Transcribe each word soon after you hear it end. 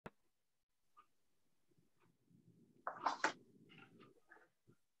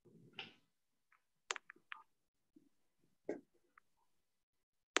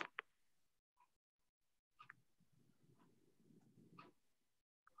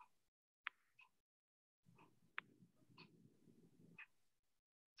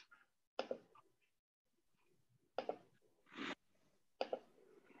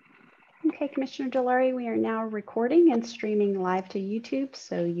Okay, Commissioner Delarey, we are now recording and streaming live to YouTube,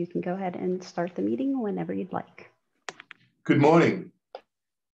 so you can go ahead and start the meeting whenever you'd like. Good morning.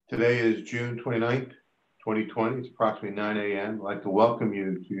 Today is June 29th, 2020. It's approximately 9 a.m. I'd like to welcome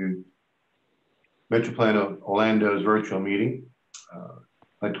you to MetroPlan of Orlando's virtual meeting. I'd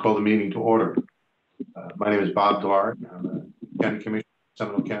like to call the meeting to order. My name is Bob Delarey. I'm the County Commissioner of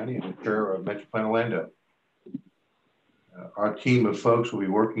Seminole County and the Chair of MetroPlan Orlando. Our team of folks will be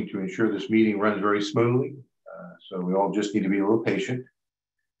working to ensure this meeting runs very smoothly, so we all just need to be a little patient.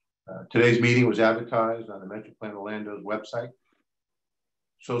 Today's meeting was advertised on the MetroPlan Orlando's website,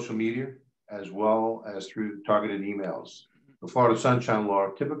 social media, as well as through targeted emails. The Florida Sunshine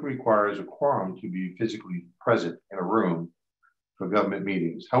Law typically requires a quorum to be physically present in a room for government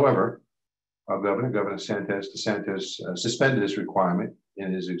meetings. However, our Governor DeSantis, suspended this requirement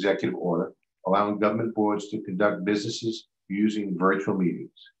in his executive order, allowing government boards to conduct businesses using virtual meetings.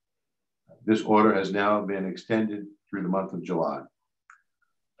 This order has now been extended through the month of July.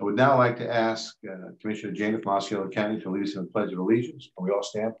 I would now like to ask Commissioner Jane from Osceola County to lead us in the Pledge of Allegiance. Can we all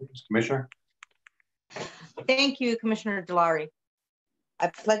stand, please? Commissioner? Thank you, Commissioner Delarey. I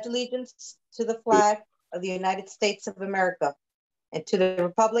pledge allegiance to the flag of the United States of America and to the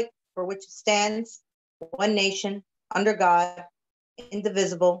republic for which it stands, one nation, under God,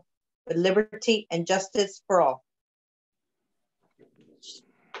 indivisible, with liberty and justice for all.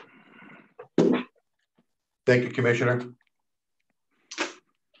 Thank you, Commissioner.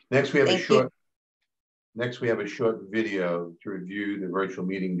 Next, we have a short video to review the virtual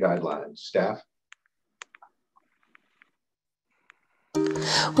meeting guidelines. Staff.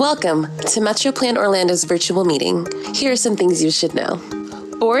 Welcome to MetroPlan Orlando's virtual meeting. Here are some things you should know.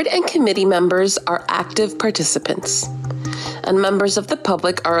 Board and committee members are active participants, and members of the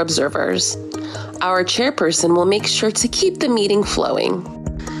public are observers. Our chairperson will make sure to keep the meeting flowing.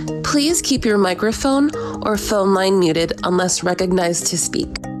 Please keep your microphone or phone line muted unless recognized to speak.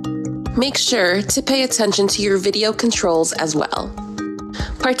 Make sure to pay attention to your video controls as well.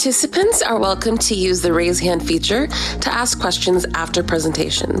 Participants are welcome to use the raise hand feature to ask questions after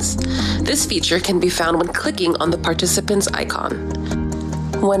presentations. This feature can be found when clicking on the participant's icon.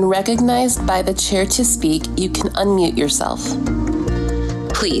 When recognized by the chair to speak, you can unmute yourself.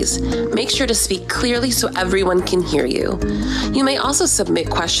 Please make sure to speak clearly so everyone can hear you. You may also submit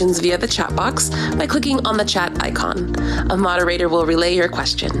questions via the chat box by clicking on the chat icon. A moderator will relay your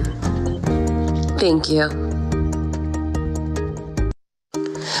question. Thank you.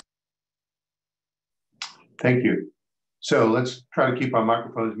 Thank you. So let's try to keep our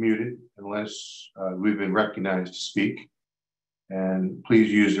microphones muted unless we've been recognized to speak. And please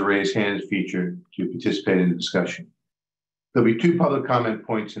use the raise hands feature to participate in the discussion. There'll be 2 public comment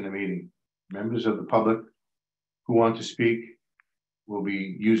points in the meeting. Members of the public who want to speak will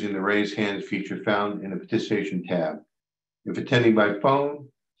be using the raise hands feature found in the participation tab. If attending by phone,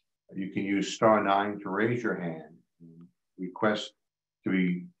 you can use *9 to raise your hand and request to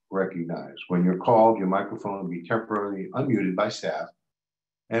be recognized. When you're called, your microphone will be temporarily unmuted by staff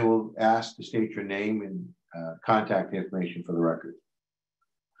and will ask to state your name and contact information for the record.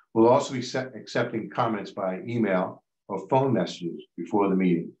 We'll also be accepting comments by email or phone messages before the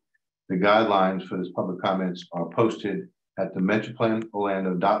meeting. The guidelines for this public comments are posted at the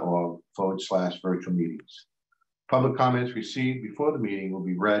metroplanorlando.org/virtual meetings. Public comments received before the meeting will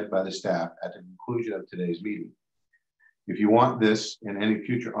be read by the staff at the conclusion of today's meeting. If you want this and any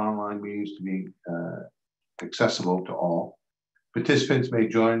future online meetings to be accessible to all, participants may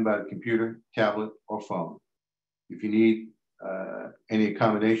join by the computer, tablet, or phone. If you need any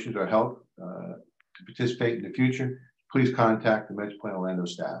accommodations or help to participate in the future, please contact the MetroPlan Orlando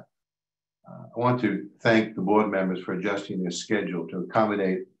staff. I want to thank the board members for adjusting their schedule to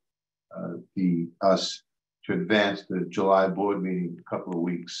accommodate us to advance the July board meeting a couple of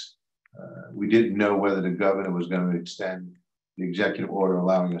weeks. We didn't know whether the governor was going to extend the executive order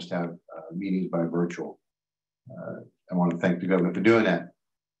allowing us to have meetings by virtual. I want to thank the governor for doing that.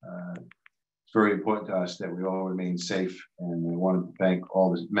 It's very important to us that we all remain safe, and I want to thank all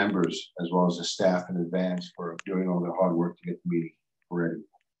the members as well as the staff in advance for doing all the hard work to get the meeting ready.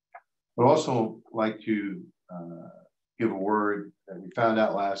 I'd also like to give a word that we found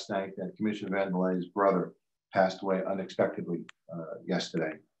out last night that Commissioner Vandelay's brother passed away unexpectedly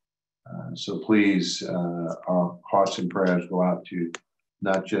yesterday. So please, our hearts and prayers go out to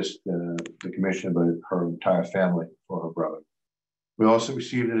not just the commissioner, but her entire family for her brother. We also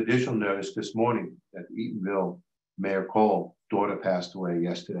received an additional notice this morning that Eatonville Mayor Cole's daughter passed away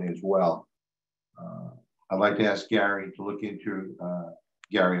yesterday as well. I'd like to ask Gary to look into,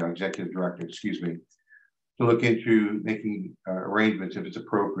 Gary, our executive director, excuse me, to look into making arrangements if it's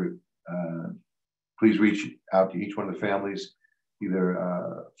appropriate please reach out to each one of the families,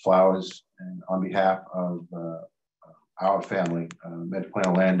 either flowers and on behalf of our family, MetroPlan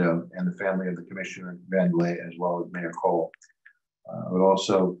Orlando, and the family of the Commissioner Van Lay, as well as Mayor Cole. It would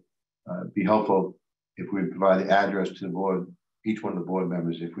also be helpful if we provide the address to the board, each one of the board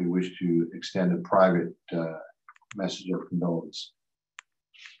members, if we wish to extend a private message of condolence.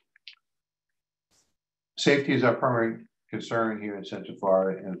 Safety is our primary concern here in Central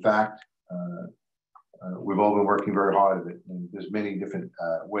Florida. In fact, we've all been working very hard at it, and there's many different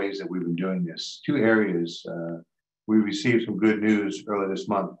ways that we've been doing this. Two areas, we received some good news earlier this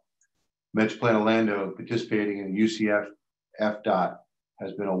month. MetroPlan Orlando, participating in the UCF FDOT,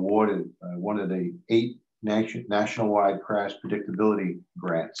 has been awarded one of the 8 national-wide crash predictability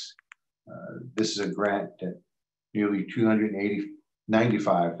grants. This is a grant that nearly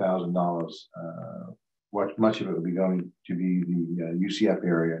 $295,000. Much of it will be going to be the UCF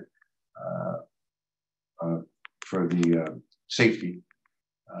area for the safety.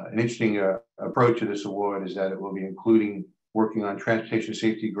 An interesting approach to this award is that it will be including working on transportation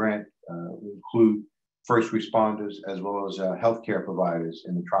safety grant, will include first responders as well as healthcare providers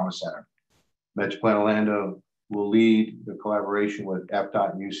in the trauma center. MetroPlan Orlando will lead the collaboration with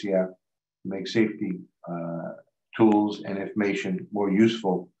FDOT and UCF to make safety tools and information more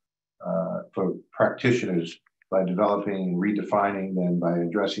useful for practitioners by developing and redefining them by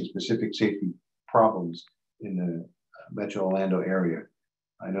addressing specific safety problems in the Metro Orlando area.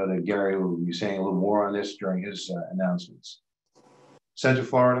 I know that Gary will be saying a little more on this during his announcements. Central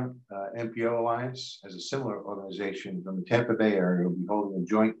Florida MPO Alliance, as a similar organization from the Tampa Bay area, will be holding a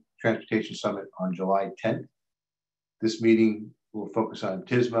joint transportation summit on July 10th. This meeting will focus on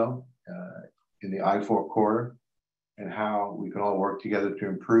TSMO in the I-4 corridor and how we can all work together to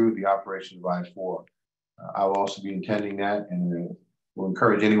improve the operation of I-4. I will also be attending that, and will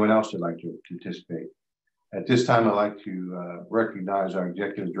encourage anyone else who'd like to participate. At this time, I'd like to recognize our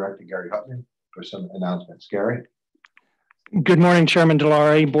Executive Director, Gary Hutman, for some announcements. Gary? Good morning, Chairman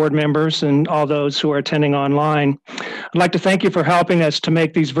DeLaury, board members, and all those who are attending online. I'd like to thank you for helping us to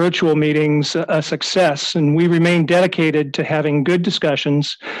make these virtual meetings a success, and we remain dedicated to having good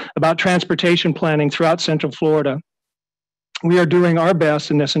discussions about transportation planning throughout Central Florida. We are doing our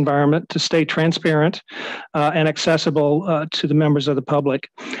best in this environment to stay transparent and accessible to the members of the public.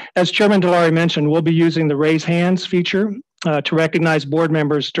 As Chairman DeLaury mentioned, we'll be using the raise hands feature to recognize board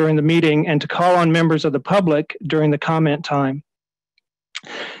members during the meeting and to call on members of the public during the comment time.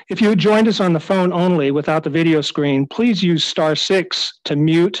 If you joined us on the phone only without the video screen, please use *6 to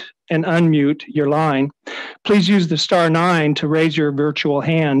mute and unmute your line. Please use the *9 to raise your virtual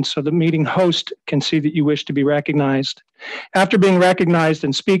hand so the meeting host can see that you wish to be recognized. After being recognized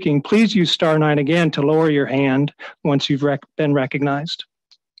and speaking, please use *9 again to lower your hand once you've been recognized.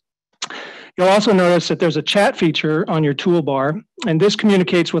 You'll also notice that there's a chat feature on your toolbar, and this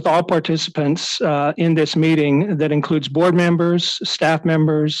communicates with all participants in this meeting that includes board members, staff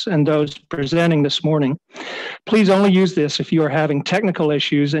members, and those presenting this morning. Please only use this if you are having technical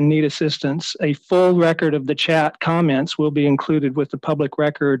issues and need assistance. A full record of the chat comments will be included with the public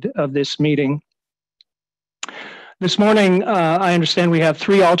record of this meeting. This morning, I understand we have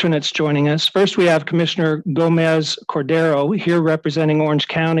 3 alternates joining us. First, we have Commissioner Gomez Cordero here representing Orange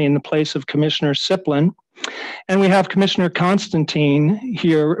County in the place of Commissioner Siplin. And we have Commissioner Constantine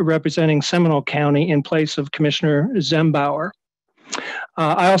here representing Seminole County in place of Commissioner Zembauer.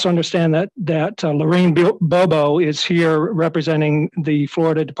 I also understand that Lorraine Bobo is here representing the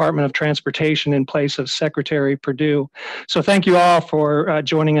Florida Department of Transportation in place of Secretary Perdue. So thank you all for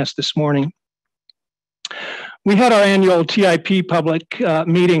joining us this morning. We had our annual TIP public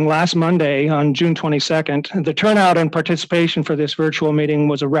meeting last Monday on June 22nd. The turnout and participation for this virtual meeting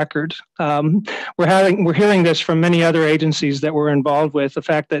was a record. We're hearing this from many other agencies that we're involved with, the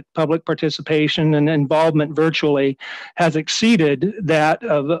fact that public participation and involvement virtually has exceeded that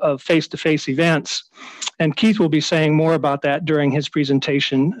of face-to-face events. And Keith will be saying more about that during his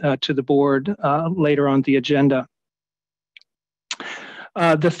presentation to the board later on the agenda.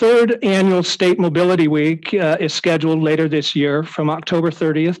 The 3rd annual State Mobility Week is scheduled later this year from October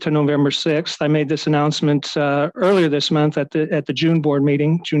 30th to November 6th. I made this announcement earlier this month at the June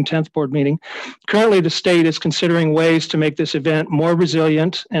 10th board meeting. Currently, the state is considering ways to make this event more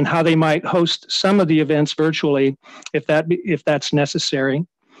resilient and how they might host some of the events virtually if that's necessary.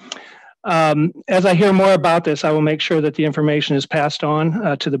 As I hear more about this, I will make sure that the information is passed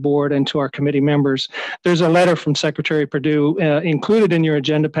on to the board and to our committee members. There's a letter from Secretary Perdue included in your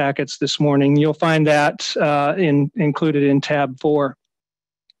agenda packets this morning. You'll find that included in tab 4.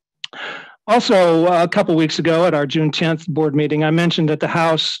 Also, a couple weeks ago at our June 10th board meeting, I mentioned that the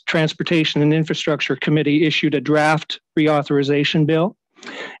House Transportation and Infrastructure Committee issued a draft reauthorization bill,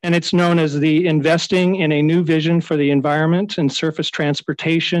 and it's known as the Investing in a New Vision for the Environment and Surface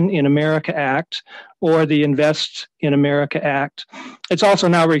Transportation in America Act, or the Invest in America Act. It's also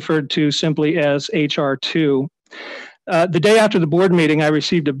now referred to simply as HR 2. The day after the board meeting, I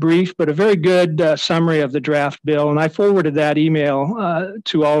received a brief but a very good summary of the draft bill, and I forwarded that email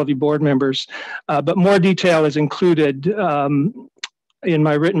to all of you board members. But more detail is included in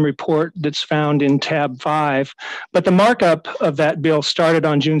my written report that's found in tab 5. But the markup of that bill started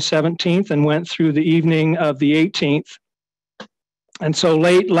on June 17th and went through the evening of the 18th. And so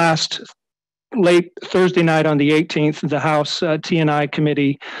late Thursday night on the 18th, the House T&I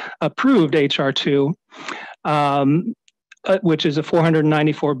committee approved HR 2. Which is a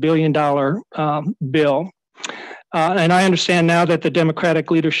 $494 billion bill. And I understand now that the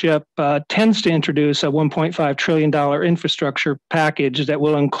Democratic leadership tends to introduce a $1.5 trillion infrastructure package that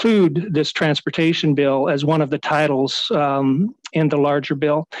will include this transportation bill as one of the titles in the larger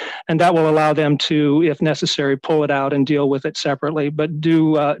bill. And that will allow them to, if necessary, pull it out and deal with it separately. But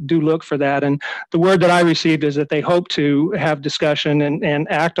do look for that. And the word that I received is that they hope to have discussion and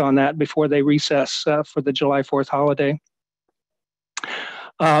act on that before they recess for the July 4th holiday.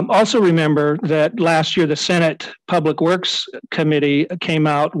 Also remember that last year the Senate Public Works Committee came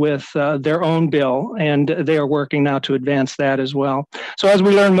out with their own bill, and they are working now to advance that as well. So as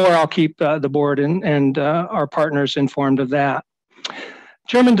we learn more, I'll keep the board and our partners informed of that.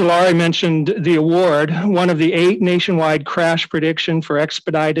 Chairman DeLaury mentioned the award, one of the 8 nationwide crash prediction for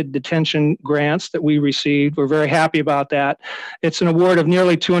expedited detention grants that we received. We're very happy about that. It's an award of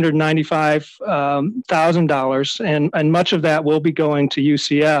nearly $295,000, and much of that will be going to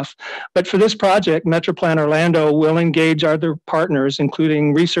UCF. But for this project, MetroPlan Orlando will engage other partners,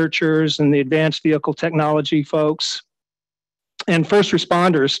 including researchers and the advanced vehicle technology folks, and first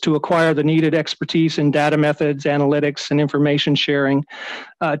responders to acquire the needed expertise in data methods, analytics, and information sharing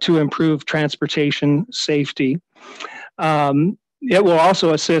to improve transportation safety. It will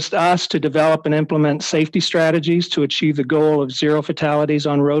also assist us to develop and implement safety strategies to achieve the goal of 0 fatalities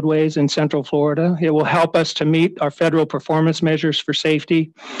on roadways in Central Florida. It will help us to meet our federal performance measures for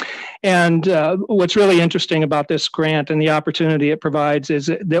safety. And what's really interesting about this grant and the opportunity it provides is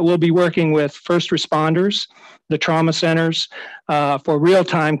that we'll be working with first responders, the trauma centers, for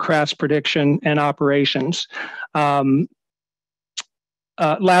real-time crash prediction and operations.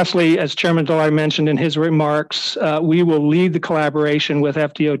 Lastly, as Chairman DeLaury mentioned in his remarks, we will lead the collaboration with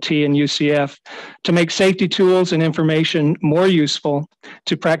FDOT and UCF to make safety tools and information more useful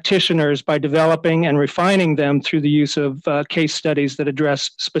to practitioners by developing and refining them through the use of case studies that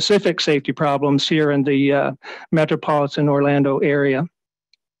address specific safety problems here in the metropolitan Orlando area.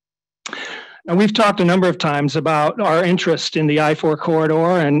 Now, we've talked a number of times about our interest in the I-4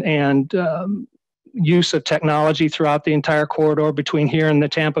 corridor and use of technology throughout the entire corridor between here and the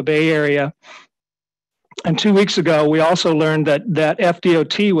Tampa Bay area. And 2 weeks ago, we also learned that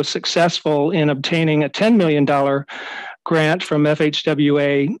FDOT was successful in obtaining a $10 million grant from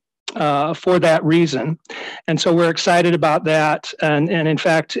FHWA for that reason. And so we're excited about that. And in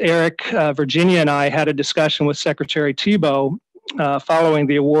fact, Eric, Virginia, and I had a discussion with Secretary Tebow following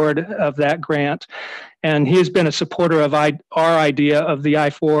the award of that grant. And he has been a supporter of our idea of the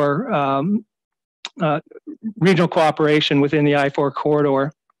I-4 regional cooperation within the I-4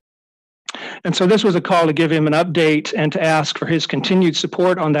 corridor. And so this was a call to give him an update and to ask for his continued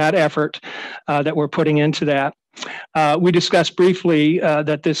support on that effort that we're putting into that. We discussed briefly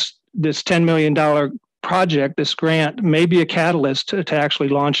that this $10 million project, this grant, may be a catalyst to actually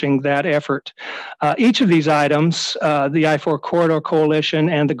launching that effort. Each of these items, the I-4 Corridor Coalition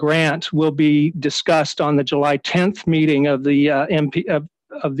and the grant, will be discussed on the July 10th meeting of the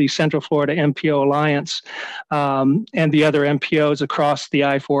of the Central Florida MPO Alliance and the other MPOs across the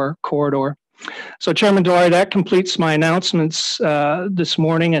I-4 corridor. So Chairman DeLaury, that completes my announcements this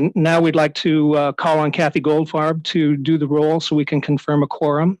morning. And now we'd like to call on Kathy Goldfarb to do the roll so we can confirm a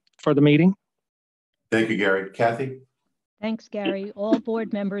quorum for the meeting. Thank you, Gary. Kathy? Thanks, Gary. All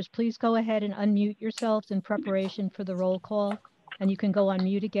board members, please go ahead and unmute yourselves in preparation for the roll call. And you can go on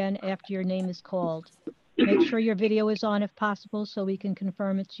mute again after your name is called. Make sure your video is on if possible so we can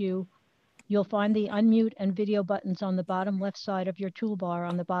confirm it's you. You'll find the unmute and video buttons on the bottom left side of your toolbar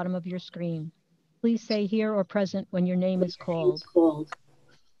on the bottom of your screen. Please say here or present when your name is called.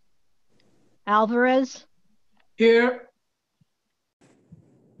 Alvarez? Here.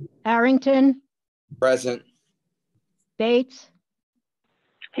 Arrington? Present. Bates?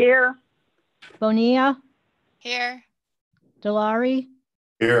 Here. Bonilla? Here. DeLaury?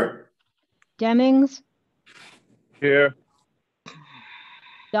 Here. Demings, Here.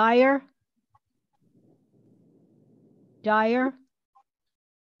 Dyer,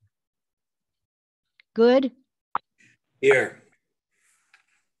 Good, Here.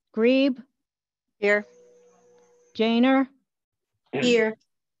 Grebe, Here. Janer, Here.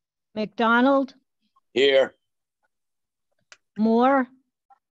 McDonald, Here. Moore,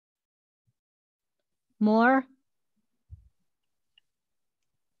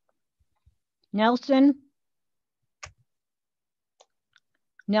 Nelson,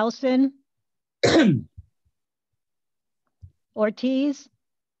 Ortiz,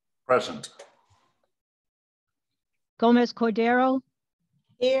 Present. Gomez Cordero,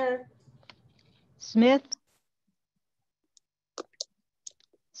 Here. Smith,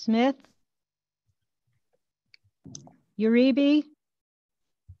 Uribe,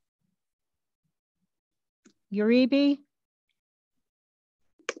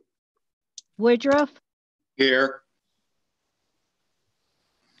 Woodruff, Here.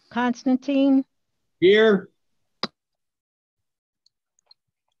 Constantine, Here.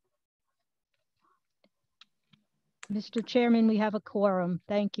 Mr. Chairman, we have a quorum.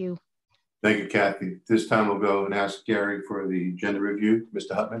 Thank you. Thank you, Kathy. This time we'll go and ask Gary for the agenda review.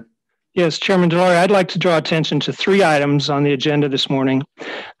 Mr. Hutman. Yes, Chairman DeLauria, I'd like to draw attention to 3 items on the agenda this morning.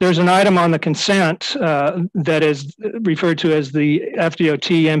 There's an item on the consent that is referred to as the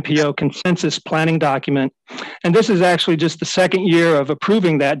FDOT MPO consensus planning document. And this is actually just the second year of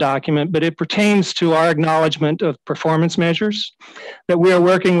approving that document, but it pertains to our acknowledgement of performance measures that we are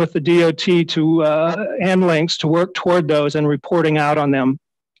working with the DOT to and links to work toward those and reporting out on them.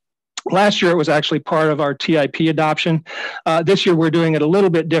 Last year, it was actually part of our TIP adoption. This year, we're doing it a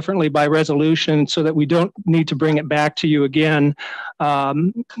little bit differently by resolution so that we don't need to bring it back to you again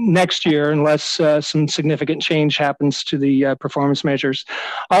next year unless some significant change happens to the performance measures.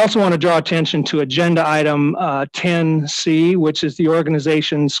 I also want to draw attention to agenda item 10C, which is the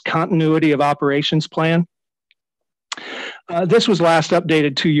organization's continuity of operations plan. This was last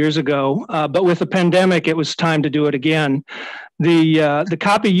updated 2 years ago, but with the pandemic, it was time to do it again. The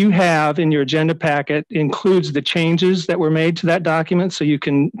copy you have in your agenda packet includes the changes that were made to that document, so you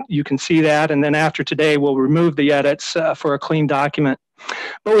can see that. And then after today, we'll remove the edits for a clean document.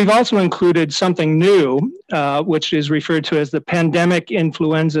 But we've also included something new, which is referred to as the Pandemic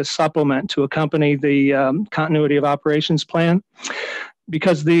Influenza Supplement to accompany the Continuity of Operations Plan.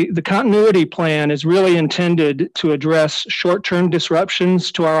 Because the continuity plan is really intended to address short-term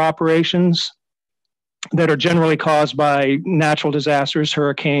disruptions to our operations that are generally caused by natural disasters,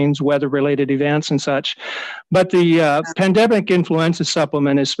 hurricanes, weather-related events, and such. But the pandemic influenza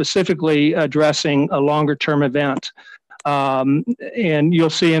supplement is specifically addressing a longer-term event. And you'll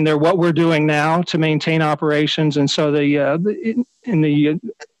see in there what we're doing now to maintain operations. And so in the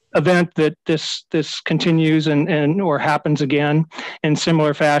event that this continues and or happens again in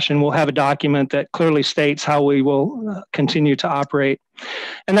similar fashion, we'll have a document that clearly states how we will continue to operate.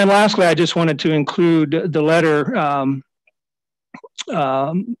 And then lastly, I just wanted to include the letter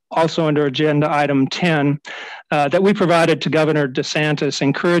also under agenda item 10 that we provided to Governor DeSantis,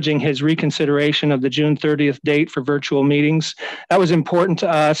 encouraging his reconsideration of the June 30th date for virtual meetings. That was important to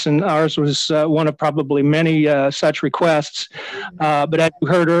us, and ours was one of probably many such requests. But as you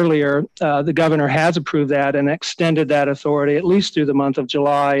heard earlier, the governor has approved that and extended that authority at least through the month of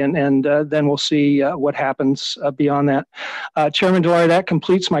July, and then we'll see what happens beyond that. Chairman DeLauria, that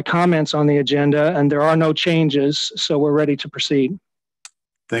completes my comments on the agenda, and there are no changes, so we're ready to proceed.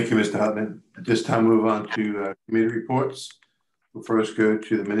 Thank you, Mr. Hutman. At this time, move on to committee reports. We'll first go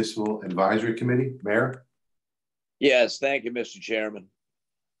to the Municipal Advisory Committee. Mayor? Yes, thank you, Mr. Chairman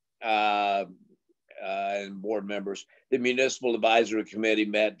and board members. The Municipal Advisory Committee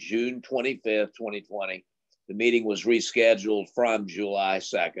met June 25th, 2020. The meeting was rescheduled from July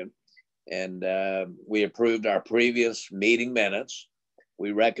 2nd, and we approved our previous meeting minutes.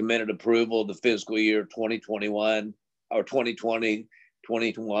 We recommended approval of the fiscal year 2021 or 2020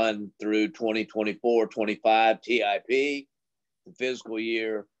 21 through 2024-25 TIP, the fiscal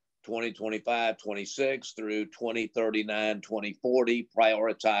year 2025-26 through 2039-2040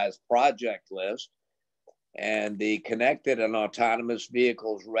 prioritized project list, and the Connected and Autonomous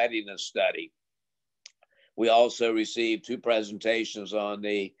Vehicles Readiness Study. We also received 2 presentations on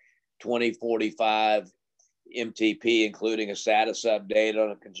the 2045 MTP, including a status update on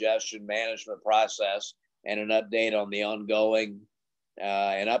a congestion management process and an update on the ongoing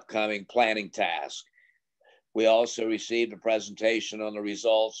and upcoming planning task. We also received a presentation on the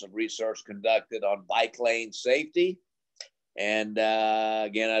results of research conducted on bike lane safety. And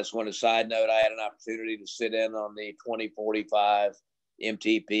again, I just want to side note, I had an opportunity to sit in on the 2045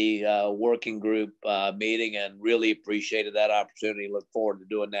 MTP working group meeting, and really appreciated that opportunity. Look forward to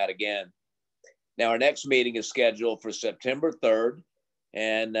doing that again. Now, our next meeting is scheduled for September 3rd,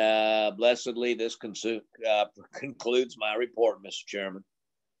 and blessedly, this concludes my report, Mr. Chairman.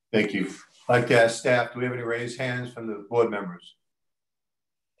 Thank you. I'd like to ask staff, do we have any raised hands from the board members?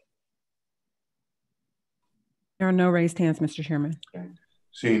 There are no raised hands, Mr. Chairman. Okay.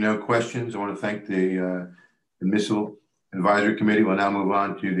 Seeing no questions, I want to thank the Missile Advisory Committee. We'll now move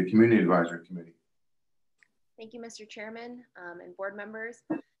on to the Community Advisory Committee. Thank you, Mr. Chairman and board members.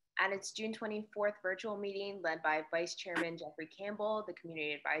 At its June 24th virtual meeting led by Vice Chairman Jeffrey Campbell, the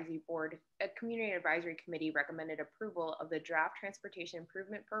Community Advisory Committee recommended approval of the draft Transportation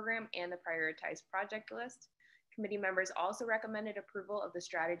Improvement Program and the prioritized project list. Committee members also recommended approval of the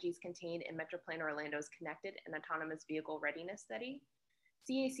strategies contained in MetroPlan Orlando's Connected and Autonomous Vehicle Readiness Study.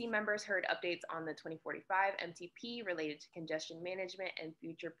 CAC members heard updates on the 2045 MTP related to congestion management and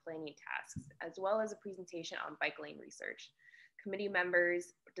future planning tasks, as well as a presentation on bike lane research. Committee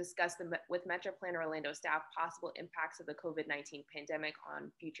members discussed with MetroPlan Orlando staff possible impacts of the COVID-19 pandemic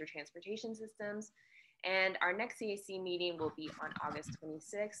on future transportation systems. And our next CAC meeting will be on August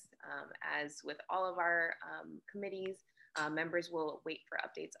 26th. As with all of our committees, members will wait for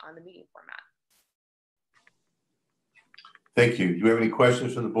updates on the meeting format. Thank you. Do we have any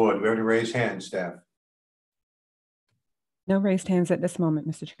questions from the board? Do we have any raised hands, staff? No raised hands at this moment,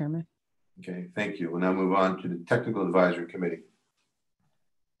 Mr. Chairman. Okay, thank you. We'll now move on to the Technical Advisory Committee.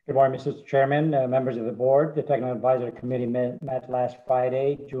 Good morning, Mr. Chairman, members of the board. The Technical Advisory Committee met last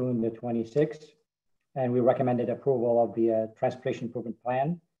Friday, June the 26th, and we recommended approval of the Transportation Improvement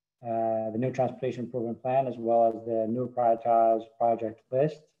Plan, the new Transportation Improvement Plan, as well as the new prioritized project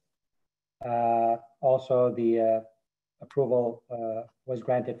list. Also, the approval was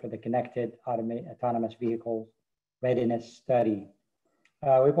granted for the Connected Autonomous Vehicle Readiness Study.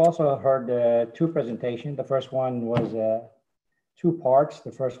 We've also heard two presentations. The first one was two parts.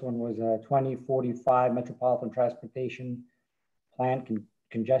 The first one was a 2045 Metropolitan Transportation Plan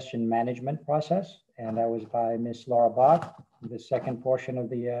Congestion Management Process, and that was by Ms. Laura Bach. The second portion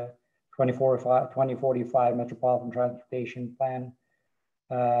of the 2045 Metropolitan Transportation Plan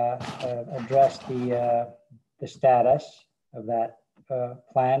addressed the status of that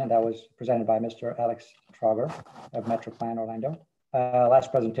plan, and that was presented by Mr. Alex Trauger of MetroPlan Orlando.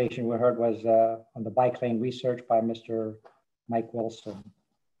 Last presentation we heard was on the bike lane research by Mr. Mike Wilson.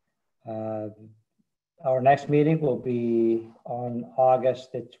 Our next meeting will be on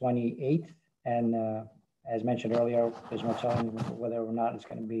August the 28th, and as mentioned earlier, there's no telling whether or not it's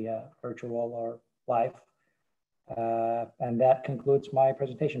going to be virtual or live. And that concludes my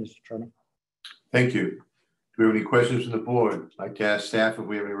presentation, Mr. Chairman. Thank you. Do we have any questions from the board? I'd like to ask staff if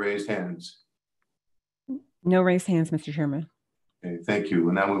we have any raised hands. No raised hands, Mr. Chairman. Okay, thank you.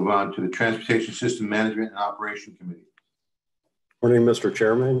 We'll now move on to the Transportation System Management and Operation Committee. Morning, Mr.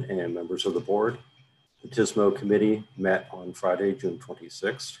 Chairman and members of the board. The TSMO committee met on Friday, June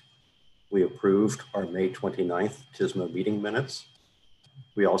 26th. We approved our May 29th TSMO meeting minutes.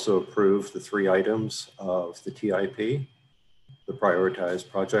 We also approved the 3 items of the TIP, the prioritized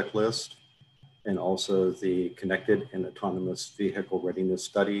project list, and also the Connected and Autonomous Vehicle Readiness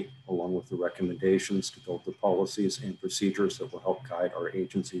Study, along with the recommendations to build the policies and procedures that will help guide our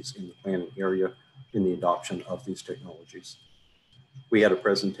agencies in the planning area in the adoption of these technologies. We had a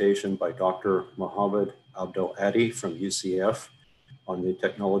presentation by Dr. Mohammed Abdel Adi from UCF on the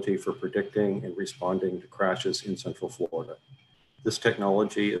technology for predicting and responding to crashes in Central Florida. This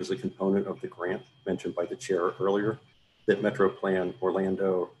technology is a component of the grant mentioned by the chair earlier that MetroPlan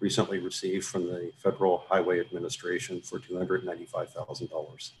Orlando recently received from the Federal Highway Administration for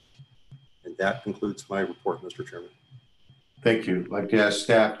 $295,000. And that concludes my report, Mr. Chairman. Thank you. I'd like to ask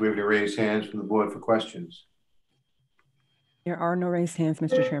staff, do we have any raised hands from the board for questions? There are no raised hands,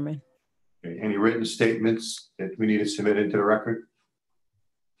 Mr. Chairman. Okay. Any written statements that we need to submit into the record?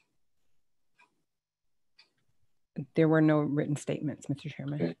 There were no written statements, Mr.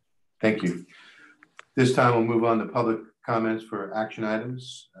 Chairman. Okay. Thank you. This time we'll move on to public comments for action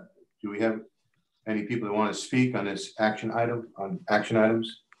items. Do we have any people that want to speak on this action items?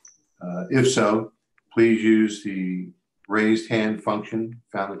 If so, please use the raised hand function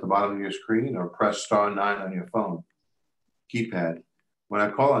found at the bottom of your screen or press *9 on your phone keypad. When I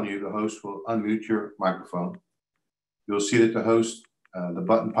call on you, the host will unmute your microphone. You'll see that the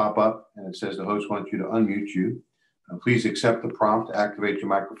button pop up and it says the host wants you to unmute you. Please accept the prompt to activate your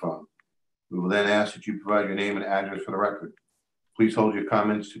microphone. We will then ask that you provide your name and address for the record. Please hold your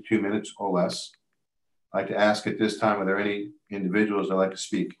comments to 2 minutes or less. I'd like to ask at this time, are there any individuals that like to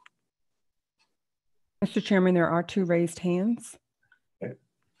speak? Mr. Chairman, there are 2 raised hands.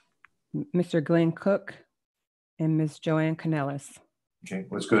 Mr. Glenn Cook, and Ms. Joanne Canellis. Okay,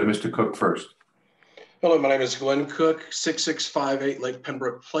 let's go to Mr. Cook first. Hello, my name is Glenn Cook, 6658 Lake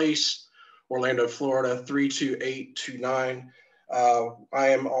Pembroke Place, Orlando, Florida, 32829. I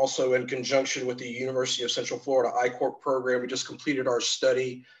am also in conjunction with the University of Central Florida I-Corp program. We just completed our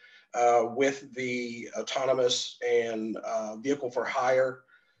study with the autonomous and vehicle for hire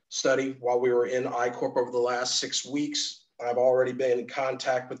study while we were in I-Corp over the last 6 weeks. I've already been in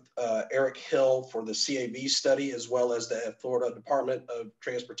contact with Eric Hill for the CAV study, as well as the Florida Department of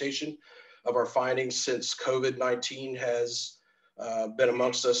Transportation, of our findings since COVID-19 has been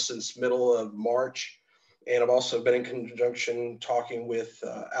amongst us since middle of March. And I've also been in conjunction talking with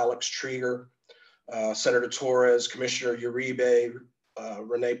Alex Trieger, Senator Torres, Commissioner Uribe,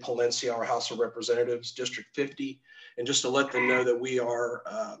 Renee Palencia, our House of Representatives, District 50, and just to let them know that we are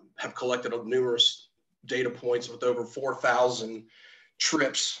have collected numerous data points with over 4,000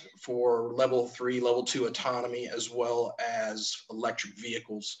 trips for level 3, level 2 autonomy, as well as electric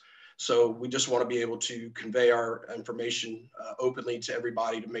vehicles. So we just want to be able to convey our information openly to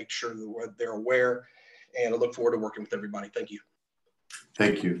everybody to make sure that they're aware. And I look forward to working with everybody. Thank you.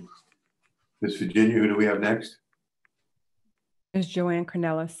 Thank you. Ms. Virginia, who do we have next? Ms. Joanne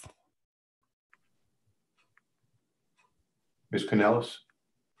Canellis. Ms. Canellis?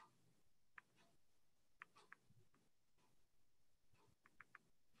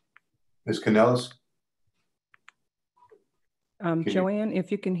 Ms. Canellis? Joanne,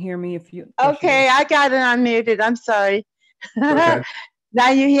 if you can hear me, if you. Okay, I got it unmuted. I'm sorry. Okay.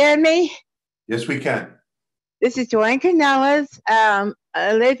 Now you hear me? Yes, we can. This is Joanne Canellis. I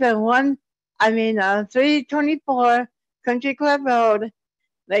live in 324 Country Club Road,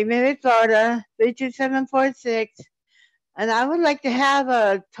 Lake Mary, Florida, 32746. And I would like to have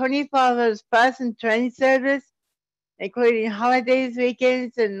a 24-hour bus and train service, including holidays,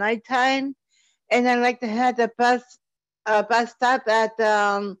 weekends, and nighttime. And I'd like to have the bus stop at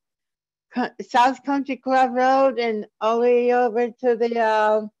South Country Club Road and all the way over to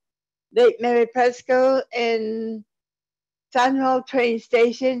the Lake Mary Presco and Sunroll train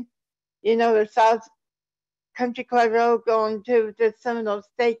station. You know, the South Country Club Road going to some of those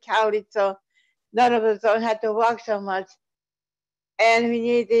state counties, so none of us don't have to walk so much. And we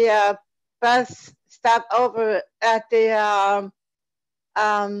need the bus stop over at the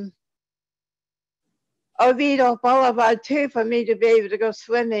Oviedo Boulevard too, for me to be able to go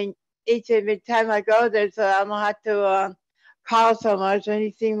swimming each and every time I go there, so I don't have to call so much or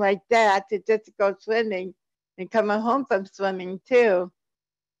anything like that, to just go swimming and coming home from swimming too.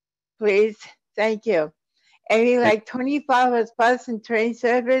 Please, thank you. And we like 24 hours bus and train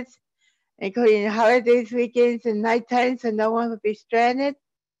service, including holidays, weekends, and nighttime, so no one would be stranded.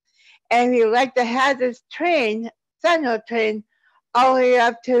 And we would like to have this train, Sunroll train, all the way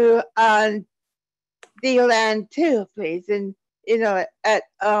up to D-Land too, please. And, you know, at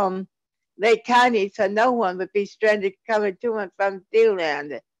Lake County, so no one would be stranded coming to and from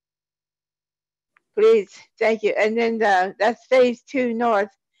D-Land. Please, thank you. And then that's phase 2 north.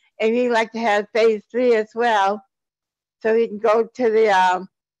 And we'd like to have phase 3 as well, so we can go to the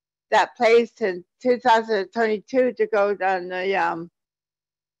that place in 2022 to go down the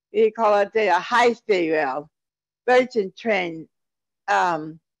you call it the high-speed rail, Virgin Train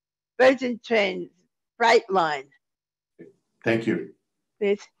Bright Line. Thank you.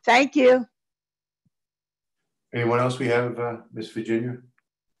 Please, thank you. Anyone else we have, Ms. Virginia?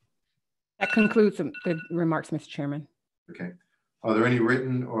 That concludes the remarks, Mr. Chairman. Okay. Are there any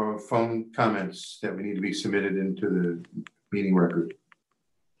written or phone comments that we need to be submitted into the meeting record?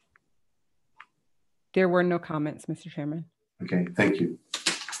 There were no comments, Mr. Chairman. Okay, thank you.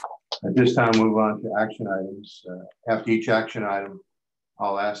 At this time, move on to action items. After each action item,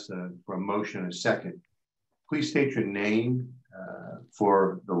 I'll ask for a motion and a second. Please state your name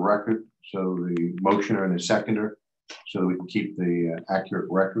for the record, so the motioner and the seconder, so we can keep the accurate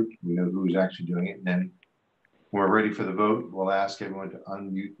record. We know who's actually doing it. And then when we're ready for the vote, we'll ask everyone to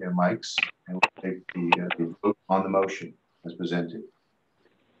unmute their mics and we'll take the vote on the motion as presented.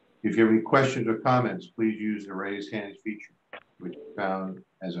 If you have any questions or comments, please use the raise hands feature, which is found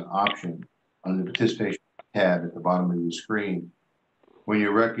as an option on the participation tab at the bottom of your screen. When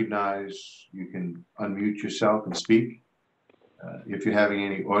you're recognized, you can unmute yourself and speak. If you're having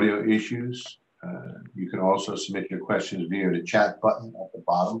any audio issues, you can also submit your questions via the chat button at the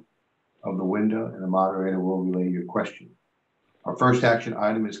bottom of the window, and the moderator will relay your question. Our first action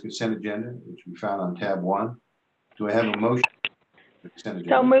item is consent agenda, which we found on tab 1. Do I have a motion?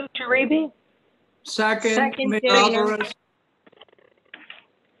 So move to Uribe. Second, Mayor Daniel. Alvarez.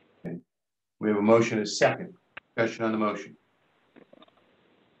 Okay. We have a motion and a second. Discussion on the motion.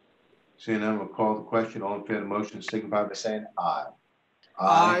 Seeing none, we'll call the question. All in favor of the motion signify by saying aye.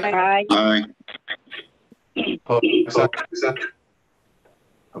 Aye. Aye.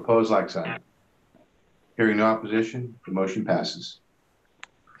 Opposed, like sign. Hearing no opposition, the motion passes.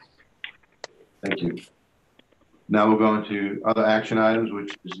 Thank you. Now we'll go into other action items,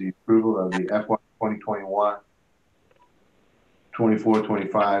 which is the approval of the FY 2021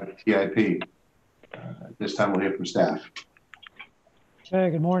 24-25 TIP. This time we'll hear from staff. Okay,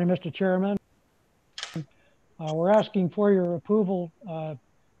 good morning, Mr. Chairman. We're asking for your approval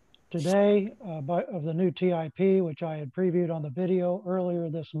today of the new TIP, which I had previewed on the video earlier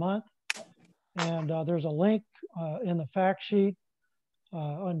this month. And there's a link in the fact sheet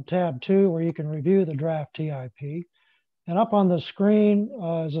on tab 2 where you can review the draft TIP. And up on the screen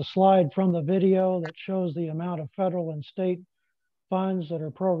is a slide from the video that shows the amount of federal and state funds that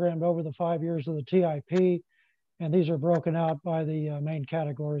are programmed over the 5 years of the TIP. And these are broken out by the main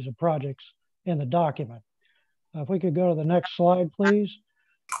categories of projects in the document. If we could go to the next slide, please.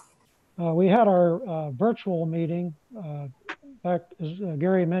 We had our virtual meeting back, as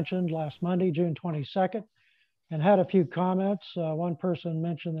Gary mentioned, last Monday, June 22nd, and had a few comments. One person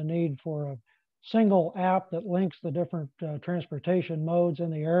mentioned the need for a single app that links the different transportation modes in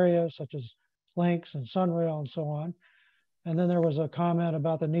the area, such as Lynx and Sunrail and so on. And then there was a comment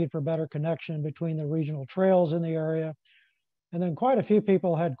about the need for better connection between the regional trails in the area. And then quite a few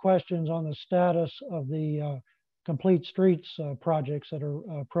people had questions on the status of the complete streets projects that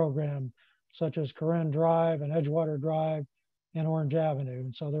are programmed, such as Corinne Drive and Edgewater Drive and Orange Avenue.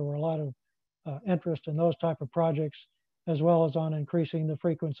 And so there were a lot of interest in those type of projects, as well as on increasing the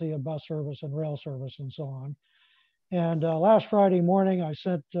frequency of bus service and rail service and so on. And last Friday morning, I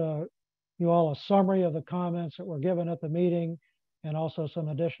sent you all a summary of the comments that were given at the meeting and also some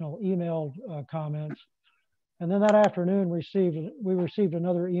additional emailed comments. And then that afternoon, we received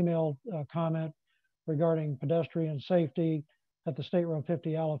another emailed comment regarding pedestrian safety at the State Road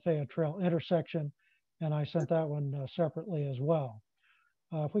 50 Alafaya Trail intersection. And I sent that one separately as well.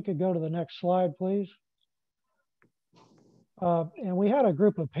 If we could go to the next slide, please. And we had a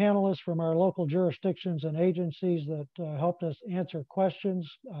group of panelists from our local jurisdictions and agencies that helped us answer questions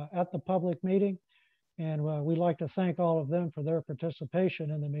at the public meeting. And we'd like to thank all of them for their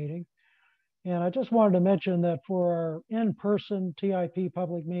participation in the meeting. And I just wanted to mention that for our in-person TIP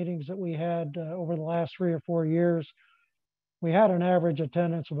public meetings that we had over the last 3 or 4 years, we had an average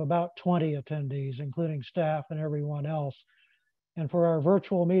attendance of about 20 attendees, including staff and everyone else. And for our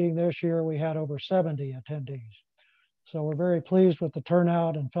virtual meeting this year, we had over 70 attendees. So we're very pleased with the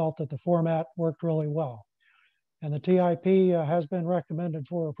turnout and felt that the format worked really well. And the TIP has been recommended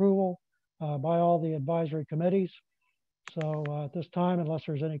for approval by all the advisory committees. So at this time, unless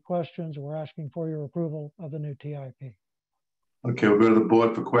there's any questions, we're asking for your approval of the new TIP. Okay, we'll go to the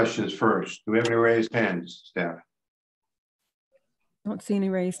board for questions first. Do we have any raised hands, staff? Don't see any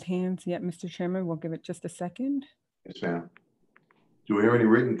raised hands yet, Mr. Chairman. We'll give it just a second. Yes, ma'am. Do we have any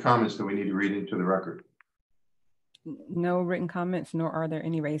written comments that we need to read into the record? No written comments, nor are there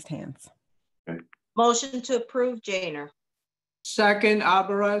any raised hands. Okay. Motion to approve, Janer. Second,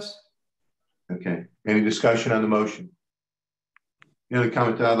 Alvarez. Okay. Any discussion on the motion? The only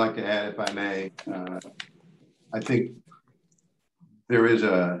comment that I'd like to add, if I may, I think there is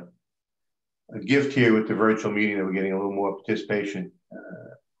a gift here with the virtual meeting that we're getting a little more participation.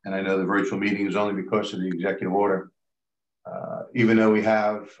 And I know the virtual meeting is only because of the executive order. Even though we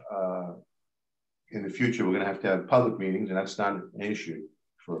have, in the future, we're going to have public meetings, and that's not an issue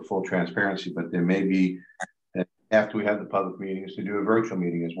for full transparency, but there may be, after we have the public meetings, to do a virtual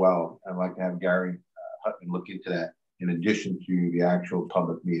meeting as well. I'd like to have Gary Hutton look into that in addition to the actual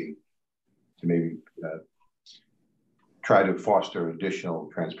public meeting to maybe try to foster additional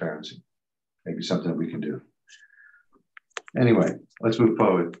transparency. Maybe something that we can do. Anyway, let's move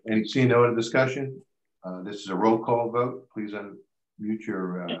forward. Seeing no other discussion, this is a roll call vote. Please unmute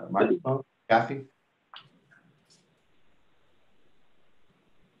your microphone. Kathy?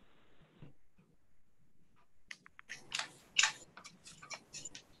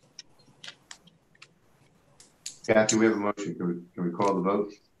 Kathy, we have a motion. Can we call the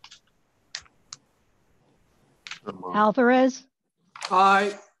vote? Alvarez,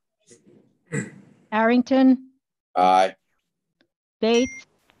 Aye. Arrington, Aye. Bates,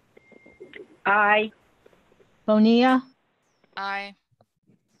 Aye. Bonilla, Aye.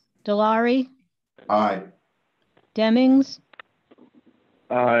 Delari, Aye. Demings,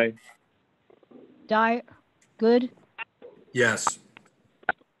 Aye. Good, Yes.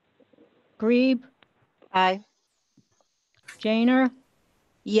 Grebe, Aye. Janer,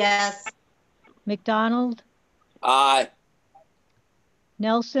 Yes. McDonald, Aye.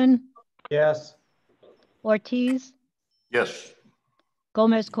 Nelson, Yes. Ortiz, Yes.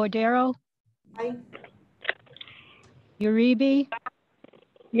 Gomez Cordero, Aye. Uribe,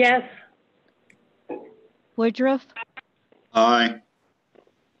 Yes. Woodruff, Aye.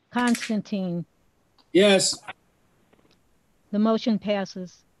 Constantine. Yes. The motion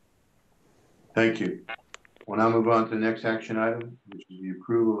passes. Thank you. We'll now move on to the next action item, which is the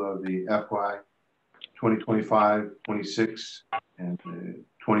approval of the FY 2025-26 and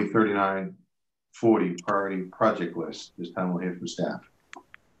 2039-40 priority project list. This time we'll hear from staff.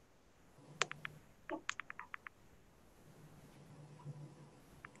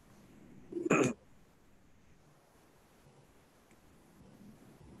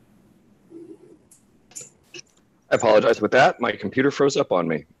 I apologize with that. My computer froze up on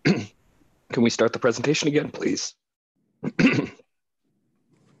me. Can we start the presentation again, please?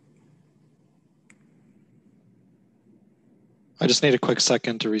 I just need a quick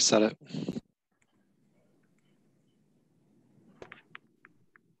second to reset it.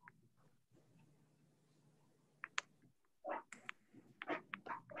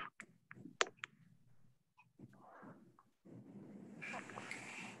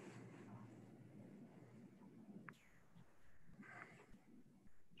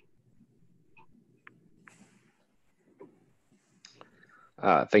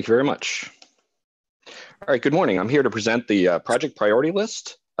 Thank you very much. All right, good morning. I'm here to present the project priority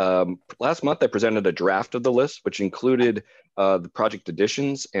list. Last month, I presented a draft of the list, which included the project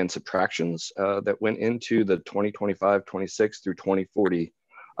additions and subtractions that went into the 2025-26 through 2040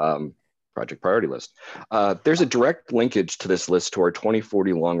 project priority list. There's a direct linkage to this list to our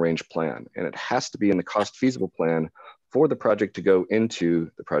 2040 long-range plan, and it has to be in the cost feasible plan for the project to go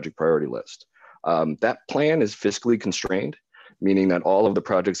into the project priority list. That plan is fiscally constrained, meaning that all of the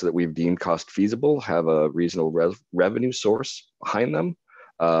projects that we've deemed cost feasible have a reasonable revenue source behind them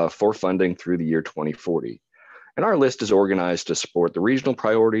for funding through the year 2040. And our list is organized to support the regional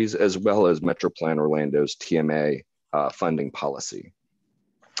priorities as well as MetroPlan Orlando's TMA funding policy.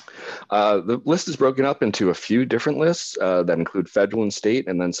 The list is broken up into a few different lists that include federal and state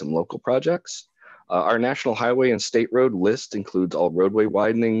and then some local projects. Our national highway and state road list includes all roadway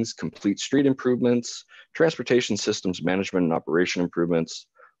widenings, complete street improvements, transportation systems management and operation improvements,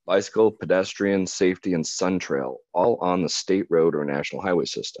 bicycle, pedestrian, safety, and sun trail, all on the state road or national highway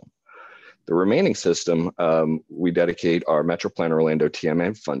system. The remaining system we dedicate our MetroPlan Orlando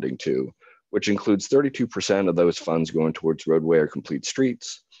TMA funding to, which includes 32% of those funds going towards roadway or complete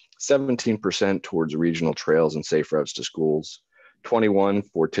streets, 17% towards regional trails and safe routes to schools, 21%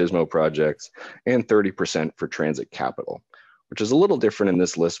 for TSMO projects, and 30% for transit capital, which is a little different in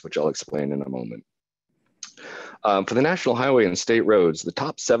this list, which I'll explain in a moment. For the national highway and state roads, the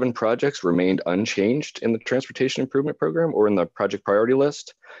top 7 projects remained unchanged in the transportation improvement program or in the project priority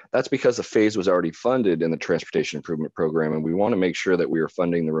list. That's because a phase was already funded in the transportation improvement program, and we want to make sure that we are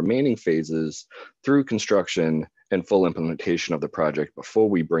funding the remaining phases through construction and full implementation of the project before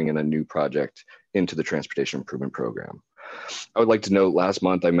we bring in a new project into the transportation improvement program. I would like to note last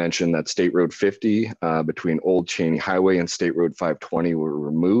month I mentioned that State Road 50 between Old Cheney Highway and State Road 520 were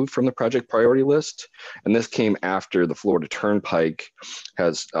removed from the project priority list. And this came after the Florida Turnpike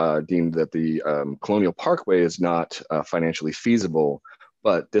has deemed that the Colonial Parkway is not financially feasible,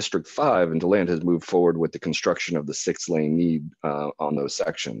 but District 5 and DeLand has moved forward with the construction of the 6-lane need on those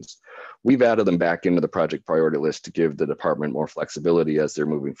sections. We've added them back into the project priority list to give the department more flexibility as they're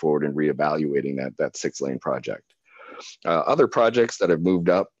moving forward and reevaluating that 6-lane project. Other projects that have moved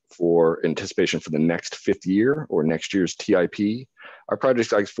up for anticipation for the next 5th year or next year's TIP are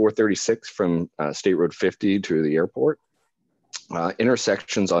projects like 436 from State Road 50 to the airport,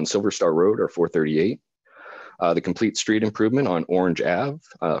 intersections on Silver Star Road are 438, the complete street improvement on Orange Ave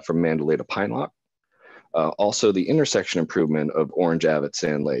from Mandalay to Pine Lock, also the intersection improvement of Orange Ave at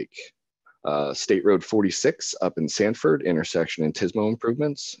Sand Lake, State Road 46 up in Sanford, intersection and TSMO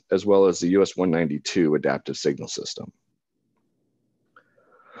improvements, as well as the US 192 adaptive signal system.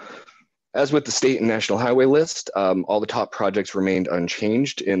 As with the state and national highway list, all the top projects remained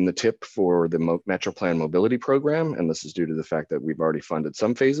unchanged in the TIP for the MetroPlan mobility program, and this is due to the fact that we've already funded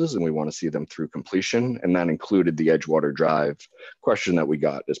some phases and we want to see them through completion, and that included the Edgewater Drive question that we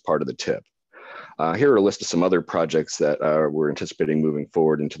got as part of the TIP. Here are a list of some other projects that we're anticipating moving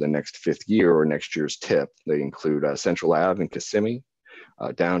forward into the next 5th year or next year's TIP. They include Central Ave in Kissimmee,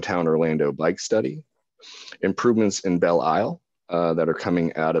 downtown Orlando bike study, improvements in Belle Isle that are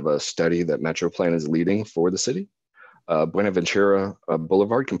coming out of a study that MetroPlan is leading for the city, Buenaventura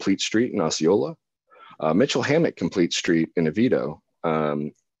Boulevard Complete Street in Osceola, Mitchell Hammock Complete Street in Oviedo.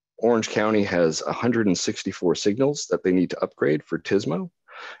 Orange County has 164 signals that they need to upgrade for TSMO.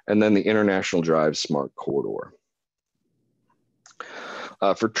 and then the International Drive Smart Corridor.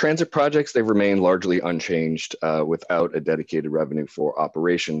 For transit projects, they've remained largely unchanged without a dedicated revenue for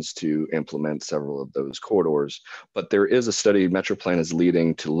operations to implement several of those corridors. But there is a study MetroPlan is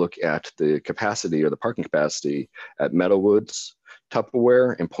leading to look at the capacity or the parking capacity at Meadowwoods,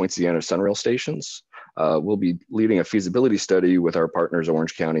 Tupperware, and Poinciana Sunrail stations. We'll be leading a feasibility study with our partners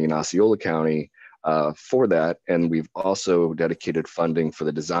Orange County and Osceola County for that. And we've also dedicated funding for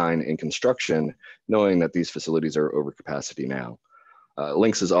the design and construction, knowing that these facilities are over capacity now.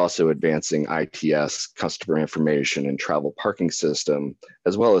 Lynx is also advancing ITS, customer information, and travel parking system,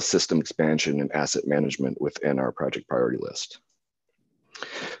 as well as system expansion and asset management within our project priority list.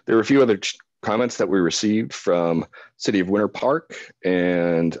 There were a few other comments that we received from City of Winter Park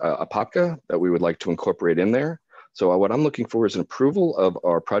and Apopka that we would like to incorporate in there. So what I'm looking for is an approval of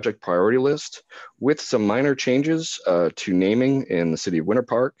our project priority list with some minor changes to naming in the City of Winter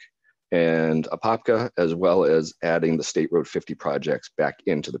Park and Apopka, as well as adding the State Road 50 projects back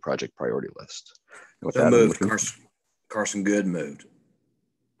into the project priority list. And with So that, moved. Carson Good moved.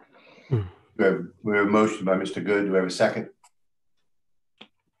 We have a motion by Mr. Good. Do we have a second?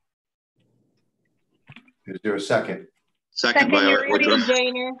 Is there a second? Second by Woodruff.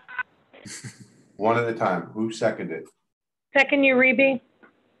 Jainer. One at a time. Who seconded? Second, Uribe.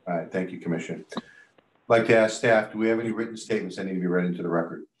 All right, thank you, Commissioner. I'd like to ask staff, do we have any written statements that need to be read into the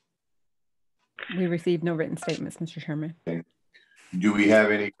record? We received no written statements, Mr. Chairman. Okay. Do we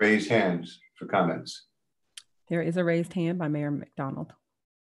have any raised hands for comments? There is a raised hand by Mayor McDonald.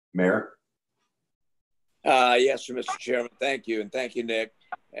 Mayor? Yes, sir, Mr. Chairman. Thank you. And thank you, Nick.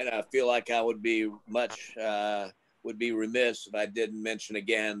 And I feel like I would be remiss if I didn't mention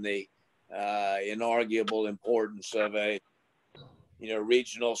again the inarguable importance of a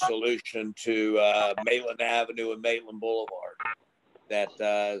regional solution to Maitland Avenue and Maitland Boulevard that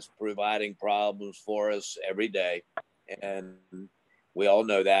is providing problems for us every day. And we all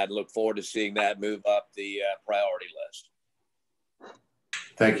know that and look forward to seeing that move up the priority list.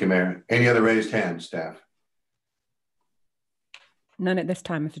 Thank you, Mayor. Any other raised hands, staff? None at this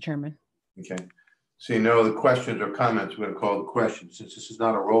time, Mr. Chairman. Okay. Seeing no other questions or comments, we're going to call the question. Since this is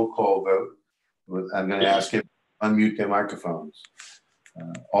not a roll call vote, I'm going to ask him to unmute their microphones.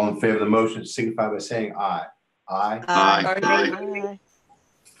 All in favor of the motion signify by saying aye. Aye. Aye.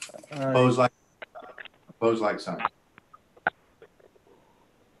 Aye. Opposed like sign.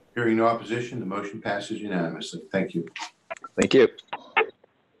 Hearing no opposition, the motion passes unanimously. Thank you. Thank you.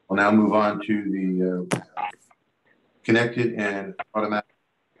 We'll now move on to the Connected and Automatic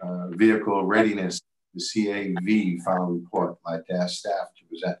Vehicle Readiness, the CAV final report. I'd like to ask staff to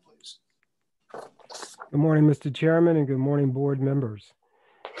present, please. Good morning, Mr. Chairman, and good morning, board members.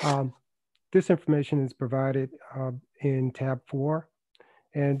 This information is provided in tab 4.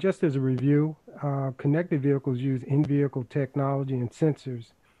 And just as a review, connected vehicles use in-vehicle technology and sensors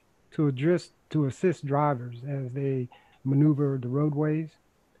to assist drivers as they maneuver the roadways.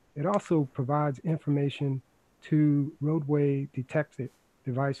 It also provides information to roadway detected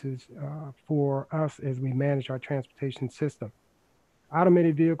devices for us as we manage our transportation system.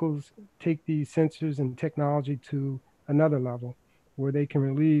 Automated vehicles take these sensors and technology to another level where they can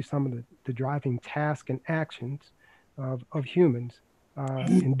relieve some of the driving tasks and actions of humans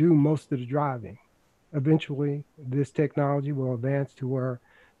and do most of the driving. Eventually, this technology will advance to where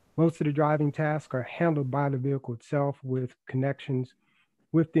most of the driving tasks are handled by the vehicle itself with connections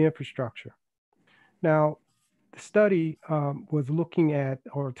with the infrastructure. Now, the study was looking at,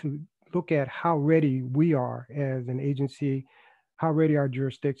 or to look at how ready we are as an agency, how ready our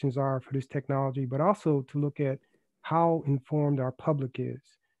jurisdictions are for this technology, but also to look at how informed our public is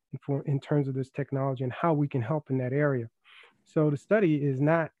in terms of this technology and how we can help in that area. So the study is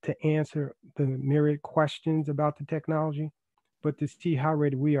not to answer the myriad questions about the technology, but to see how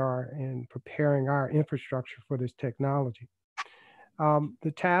ready we are in preparing our infrastructure for this technology.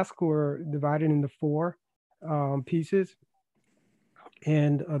 The tasks were divided into 4 pieces.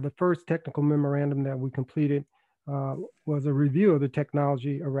 And the first technical memorandum that we completed was a review of the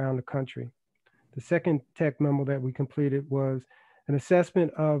technology around the country. The second tech memo that we completed was an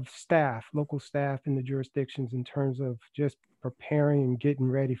assessment of staff, local staff in the jurisdictions in terms of just preparing and getting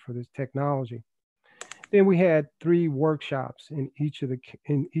ready for this technology. Then we had 3 workshops in each of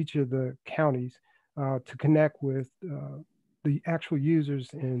the counties to connect with the actual users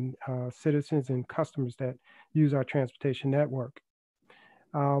and citizens and customers that use our transportation network.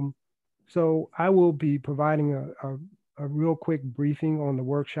 So I will be providing a real quick briefing on the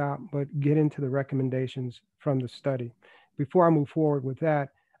workshop, but get into the recommendations from the study. Before I move forward with that,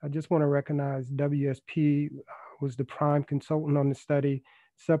 I just want to recognize WSP was the prime consultant on the study.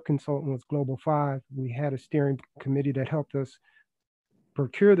 Sub-consultant was Global 5. We had a steering committee that helped us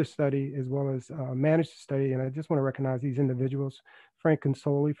procure the study as well as manage the study. And I just want to recognize these individuals: Frank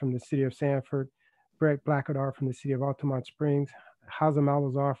Consoli from the city of Sanford, Brett Blackadar from the city of Altamont Springs, Hazem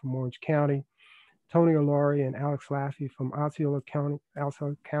Alazar from Orange County, Tony O'Lory and Alex Laffey from Osceola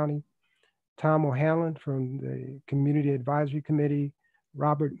County, Tom O'Hanlon from the Community Advisory Committee,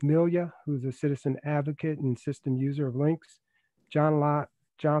 Robert Milia, who's a citizen advocate and system user of Links, John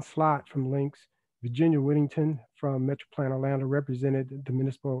Slott from Links, Virginia Whittington from MetroPlan Orlando represented the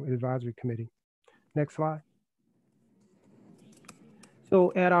Municipal Advisory Committee. Next slide.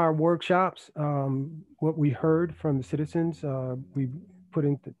 So at our workshops, what we heard from the citizens, we put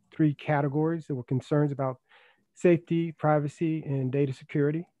into 3 categories. There were concerns about safety, privacy, and data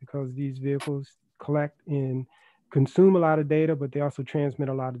security, because these vehicles collect and consume a lot of data, but they also transmit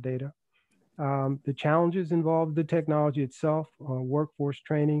a lot of data. The challenges involve the technology itself, workforce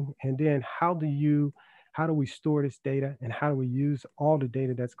training, and then how do we store this data and how do we use all the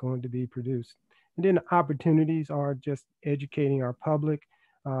data that's going to be produced? And then the opportunities are just educating our public,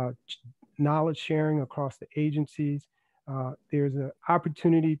 knowledge sharing across the agencies. There's an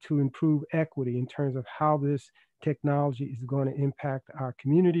opportunity to improve equity in terms of how this technology is going to impact our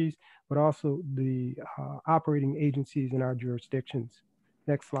communities, but also the operating agencies in our jurisdictions.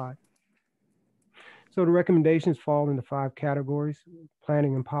 Next slide. So the recommendations fall into 5 categories: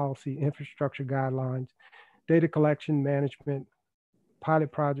 planning and policy, infrastructure guidelines, data collection, management,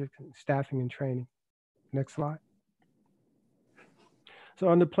 pilot projects, staffing and training. Next slide. So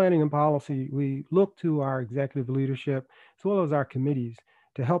under planning and policy, we look to our executive leadership as well as our committees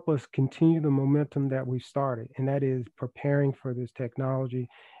to help us continue the momentum that we've started, and that is preparing for this technology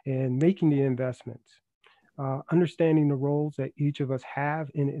and making the investments. Understanding the roles that each of us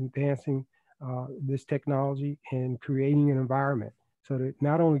have in advancing this technology and creating an environment so that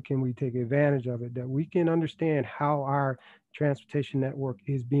not only can we take advantage of it, that we can understand how our transportation network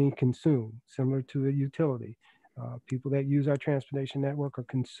is being consumed, similar to a utility. People that use our transportation network are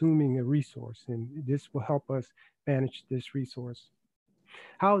consuming a resource, and this will help us manage this resource.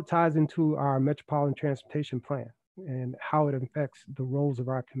 How it ties into our Metropolitan Transportation Plan and how it affects the roles of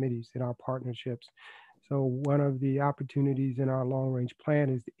our committees and our partnerships. So one of the opportunities in our long-range plan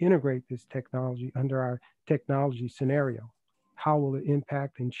is to integrate this technology under our technology scenario. How will it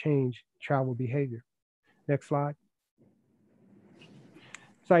impact and change travel behavior? Next slide.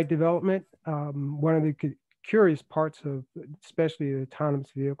 Site development. One of the curious parts of especially the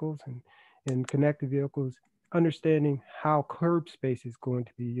autonomous vehicles and connected vehicles, understanding how curb space is going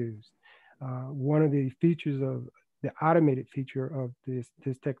to be used. One of the features of the automated feature of this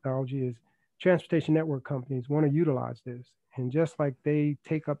technology is transportation network companies want to utilize this. And just like they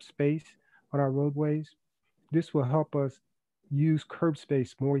take up space on our roadways, this will help us use curb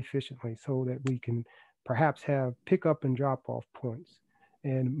space more efficiently so that we can perhaps have pickup and drop off points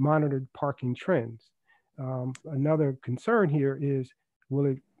and monitored parking trends. Another concern here is, will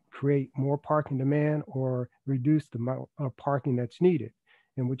it create more parking demand or reduce the amount of parking that's needed?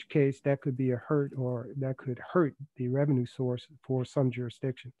 In which case that could be a hurt, or that could hurt the revenue source for some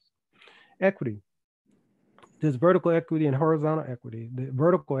jurisdictions. Equity. There's vertical equity and horizontal equity. The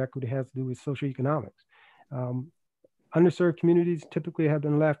vertical equity has to do with socioeconomics. Underserved communities typically have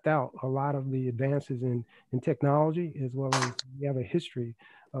been left out a lot of the advances in technology, as well as we have a history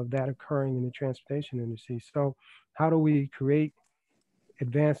of that occurring in the transportation industry. So how do we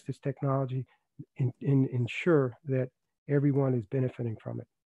advance this technology and ensure that everyone is benefiting from it?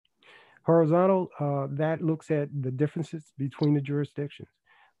 Horizontal, that looks at the differences between the jurisdictions.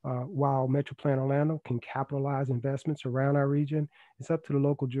 While MetroPlan Orlando can capitalize investments around our region, it's up to the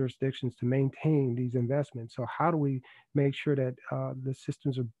local jurisdictions to maintain these investments. So how do we make sure that the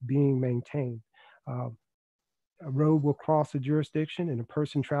systems are being maintained? A road will cross a jurisdiction, and a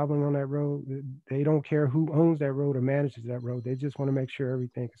person traveling on that road, they don't care who owns that road or manages that road. They just want to make sure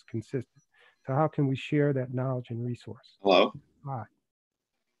everything is consistent. So how can we share that knowledge and resource? Hello. Hi.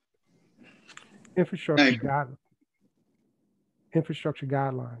 Infrastructure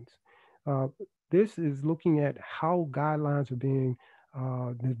guidelines. This is looking at how guidelines are being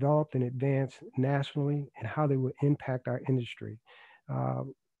developed and advanced nationally and how they will impact our industry.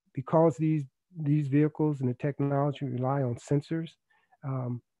 Because these vehicles and the technology rely on sensors,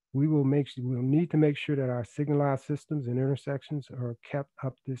 we'll need to make sure that our signalized systems and intersections are kept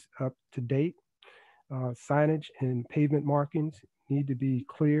up to date. Signage and pavement markings need to be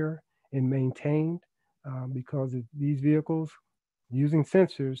clear and maintained, because of these vehicles using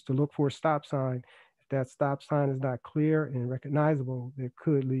sensors to look for a stop sign. If that stop sign is not clear and recognizable, it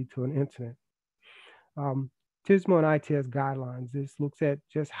could lead to an incident. TSMO and ITS guidelines. This looks at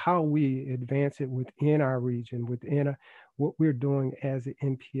just how we advance it within our region, within what we're doing as an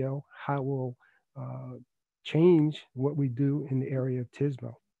NPO, how we'll change what we do in the area of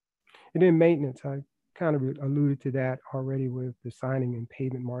TSMO. And then maintenance, I kind of alluded to that already with the signing and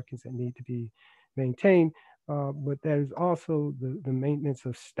pavement markings that need to be maintained, but that is also the maintenance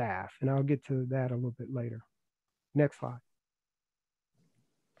of staff, and I'll get to that a little bit later. Next slide.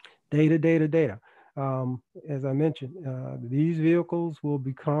 Data. As I mentioned, these vehicles will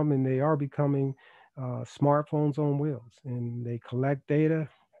become, and they are becoming, smartphones on wheels, and they collect data,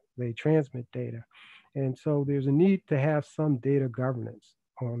 they transmit data. And so there's a need to have some data governance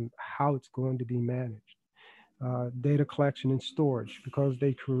on how it's going to be managed. Data collection and storage, because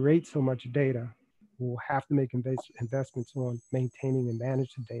they create so much data, we'll have to make investments on maintaining and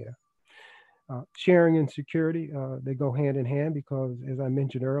manage the data. Sharing and security, they go hand in hand because, as I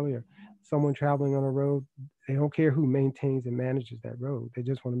mentioned earlier, someone traveling on a road, they don't care who maintains and manages that road. They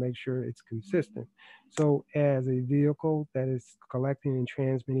just want to make sure it's consistent. So as a vehicle that is collecting and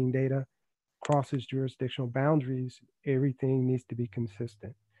transmitting data crosses jurisdictional boundaries, everything needs to be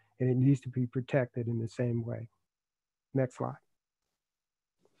consistent and it needs to be protected in the same way. Next slide.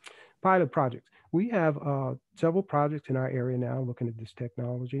 Pilot projects. We have several projects in our area now looking at this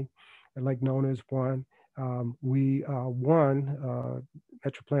technology. Like Nona is one. We won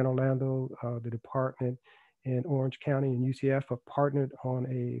MetroPlan Orlando, the department in Orange County and UCF have partnered on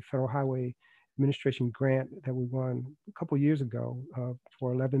a Federal Highway Administration grant that we won a couple of years ago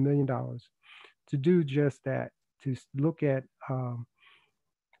for $11 million to do just that, to look at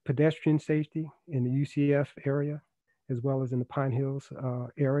pedestrian safety in the UCF area, as well as in the Pine Hills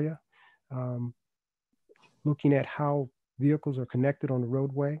area, looking at how vehicles are connected on the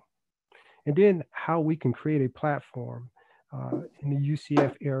roadway, and then how we can create a platform in the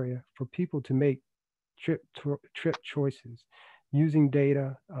UCF area for people to make trip choices using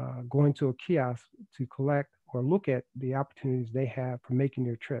data, going to a kiosk to collect or look at the opportunities they have for making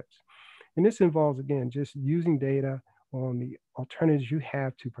their trips. And this involves, again, just using data on the alternatives you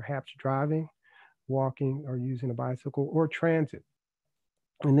have to perhaps driving, walking, or using a bicycle or transit.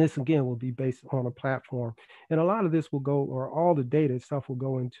 And this, again, will be based on a platform. And a lot of this will go, or all the data itself will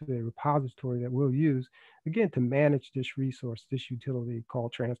go into a repository that we'll use, again, to manage this resource, this utility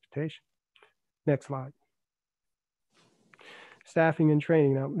called transportation. Next slide. Staffing and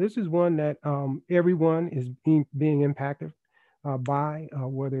training. Now, this is one that everyone is being impacted by,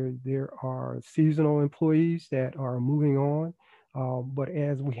 whether there are seasonal employees that are moving on, but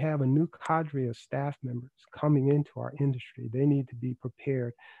as we have a new cadre of staff members coming into our industry, they need to be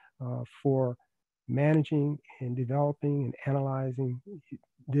prepared for managing and developing and analyzing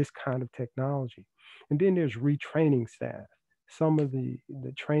this kind of technology. And then there's retraining staff. Some of the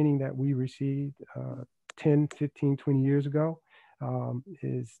training that we received 10, 15, 20 years ago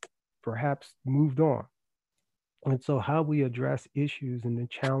is perhaps moved on. And so how we address issues and the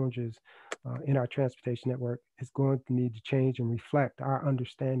challenges in our transportation network is going to need to change and reflect our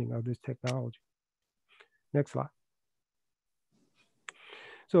understanding of this technology. Next slide.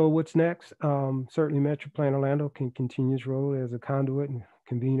 So what's next? Certainly MetroPlan Orlando can continue its role as a conduit and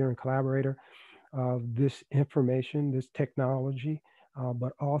convener and collaborator of this information, this technology,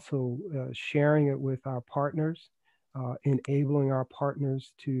 but also sharing it with our partners, enabling our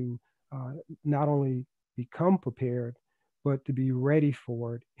partners to not only become prepared, but to be ready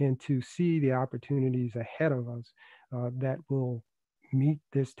for it and to see the opportunities ahead of us that will meet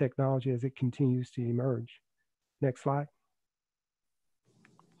this technology as it continues to emerge. Next slide.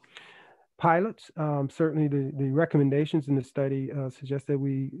 Pilots, certainly the recommendations in the study suggest that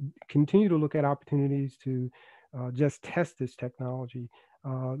we continue to look at opportunities to just test this technology,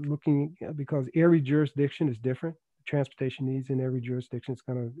 because every jurisdiction is different. Transportation needs in every jurisdiction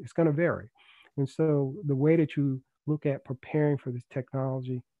is gonna vary. And so the way that you look at preparing for this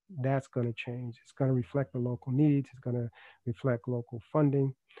technology, that's going to change. It's going to reflect the local needs. It's going to reflect local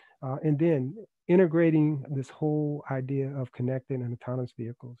funding. And then integrating this whole idea of connected and autonomous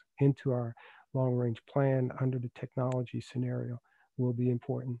vehicles into our long-range plan under the technology scenario will be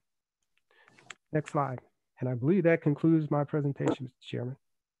important. Next slide. And I believe that concludes my presentation, Mr. Chairman.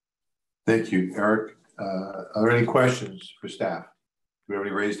 Thank you, Eric. Are there any questions for staff? Do we have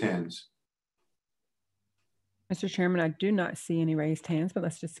any raised hands? Mr. Chairman, I do not see any raised hands, but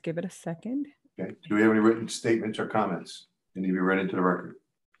let's just give it a second. Okay. Do we have any written statements or comments that need to be read into the record?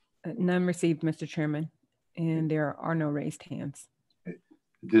 None received, Mr. Chairman, and there are no raised hands. Okay.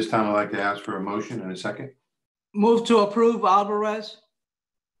 At this time, I'd like to ask for a motion and a second. Move to approve, Alvarez.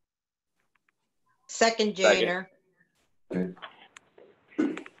 Second, Joyner. Okay.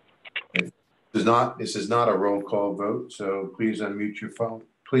 Okay. This is not a roll call vote, so please unmute your phone.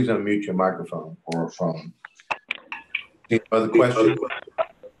 Please unmute your microphone or phone. Any other questions?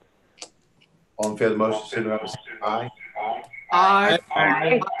 All in favor of the motion, signify by saying aye. Aye.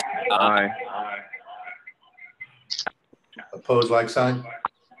 Aye. Aye. Opposed, like sign?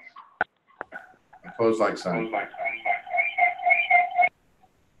 Opposed, like sign.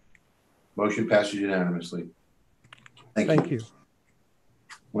 Motion passes unanimously. Thank you.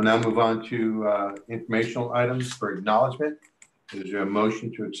 We'll now move on to informational items for acknowledgement. Is there a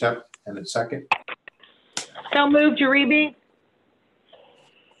motion to accept and a second? So moved, Uribe.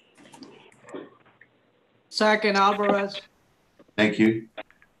 Second, Alvarez. Thank you.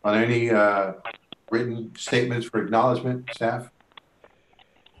 Are there any written statements for acknowledgement, staff?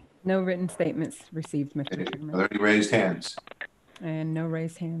 No written statements received, Mr. Chairman. Are there any raised hands? And no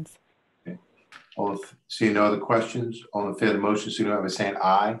raised hands. Okay. Seeing no other questions, all in favor of the motion, signify by saying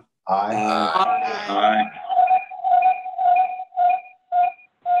aye. Aye. Aye.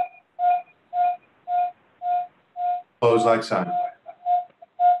 Opposed, like sign.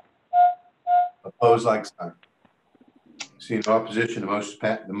 Opposed, like sign. Seeing no opposition,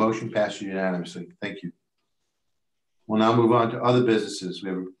 the motion passes unanimously. Thank you. We'll now move on to other businesses. We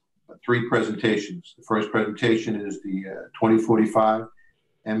have 3 presentations. The first presentation is the 2045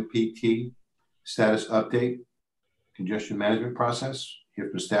 MPT status update, congestion management process. Hear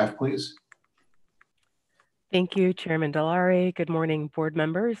from staff, please. Thank you, Chairman Delary. Good morning, board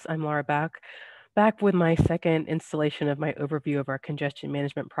members. I'm Laura back with my second installation of my overview of our congestion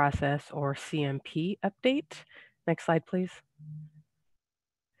management process, or CMP update. Next slide, please.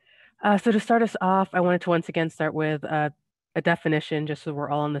 So to start us off, I wanted to once again start with a definition, just so we're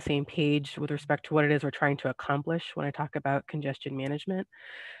all on the same page with respect to what it is we're trying to accomplish when I talk about congestion management.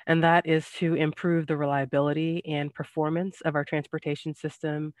 And that is to improve the reliability and performance of our transportation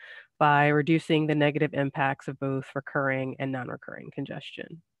system by reducing the negative impacts of both recurring and non-recurring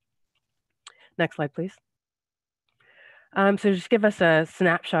congestion. Next slide, please. So just give us a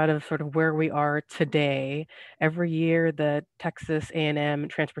snapshot of sort of where we are today. Every year, the Texas A&M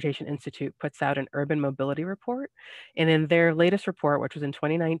Transportation Institute puts out an urban mobility report. And in their latest report, which was in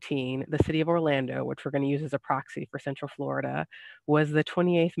 2019, the city of Orlando, which we're going to use as a proxy for Central Florida, was the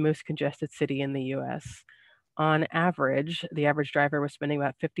 28th most congested city in the US. On average, the average driver was spending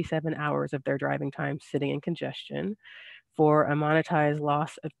about 57 hours of their driving time sitting in congestion, for a monetized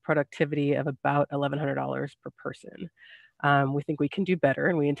loss of productivity of about $1,100 per person. We think we can do better,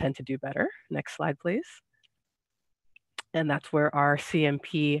 and we intend to do better. Next slide, please. And that's where our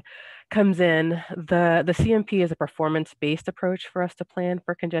CMP comes in. The CMP is a performance-based approach for us to plan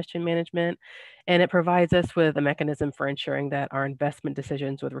for congestion management, and it provides us with a mechanism for ensuring that our investment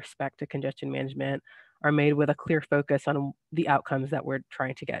decisions with respect to congestion management are made with a clear focus on the outcomes that we're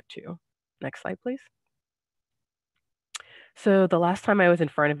trying to get to. Next slide, please. So the last time I was in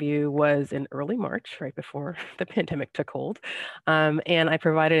front of you was in early March, right before the pandemic took hold. And I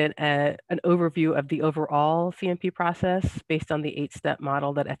provided an overview of the overall CMP process based on the 8-step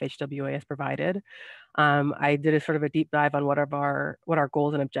model that FHWA has provided. I did a sort of a deep dive on what our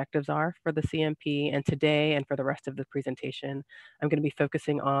goals and objectives are for the CMP. And today, and for the rest of the presentation, I'm going to be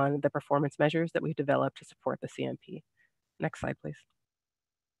focusing on the performance measures that we've developed to support the CMP. Next slide, please.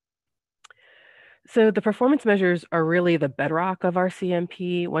 So the performance measures are really the bedrock of our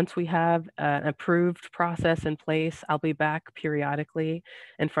CMP. Once we have an approved process in place, I'll be back periodically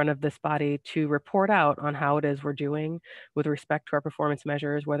in front of this body to report out on how it is we're doing with respect to our performance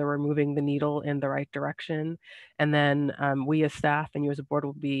measures, whether we're moving the needle in the right direction. And then we as staff and you as a board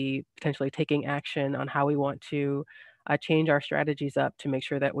will be potentially taking action on how we want to change our strategies up to make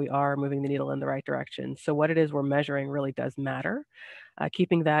sure that we are moving the needle in the right direction. So what it is we're measuring really does matter.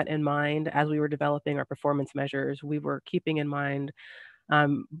 Keeping that in mind, as we were developing our performance measures, we were keeping in mind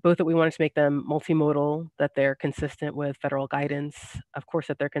both that we wanted to make them multimodal, that they're consistent with federal guidance, of course,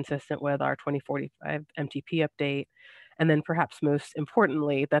 that they're consistent with our 2045 MTP update, and then perhaps most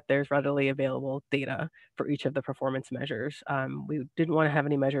importantly, that there's readily available data for each of the performance measures. We didn't want to have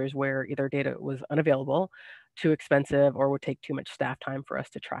any measures where either data was unavailable, too expensive, or would take too much staff time for us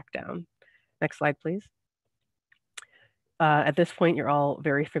to track down. Next slide, please. At this point, you're all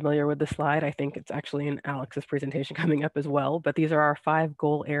very familiar with the slide. I think it's actually in Alex's presentation coming up as well, but these are our 5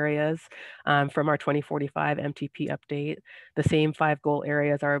 goal areas from our 2045 MTP update. The same 5 goal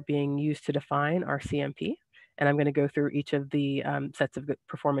areas are being used to define our CMP, and I'm going to go through each of the sets of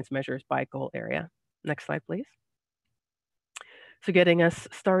performance measures by goal area. Next slide, please. So getting us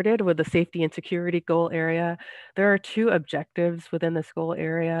started with the safety and security goal area, there are two objectives within this goal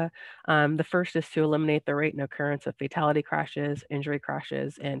area. The first is to eliminate the rate and occurrence of fatality crashes, injury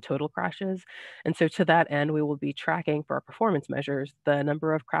crashes, and total crashes. And so to that end, we will be tracking for our performance measures, the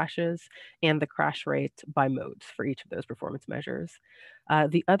number of crashes and the crash rate by modes for each of those performance measures.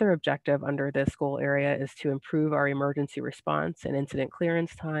 The other objective under this goal area is to improve our emergency response and incident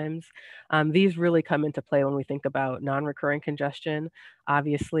clearance times. These really come into play when we think about non-recurring congestion.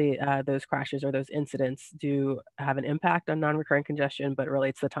 Obviously, those crashes or those incidents do have an impact on non-recurring congestion, but really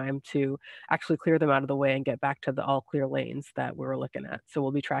it's the time to actually clear them out of the way and get back to the all clear lanes that we were looking at. So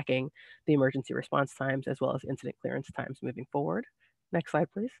we'll be tracking the emergency response times as well as incident clearance times moving forward. Next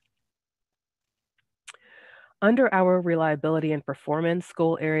slide, please. Under our reliability and performance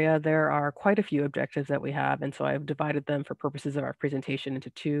goal area, there are quite a few objectives that we have, and so I've divided them for purposes of our presentation into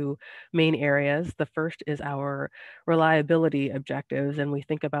two main areas. The first is our reliability objectives, and we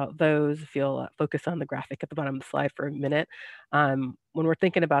think about those, if you'll focus on the graphic at the bottom of the slide for a minute. When we're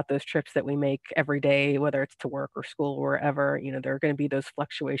thinking about those trips that we make every day, whether it's to work or school or wherever, there are going to be those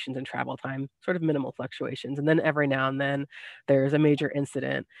fluctuations in travel time, sort of minimal fluctuations. And then every now and then there's a major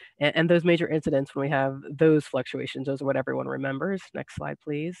incident. And those major incidents, when we have those fluctuations, those are what everyone remembers. Next slide,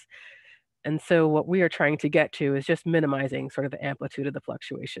 please. And so what we are trying to get to is just minimizing sort of the amplitude of the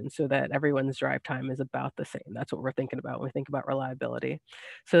fluctuation so that everyone's drive time is about the same. That's what we're thinking about when we think about reliability.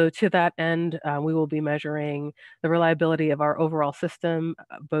 So to that end, we will be measuring the reliability of our overall system,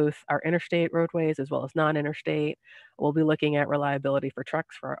 both our interstate roadways as well as non-interstate. We'll be looking at reliability for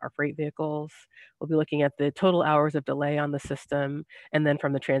trucks, for our freight vehicles. We'll be looking at the total hours of delay on the system. And then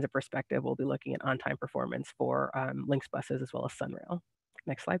from the transit perspective, we'll be looking at on-time performance for Lynx buses as well as Sunrail.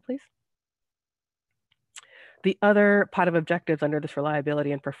 Next slide, please. The other pot of objectives under this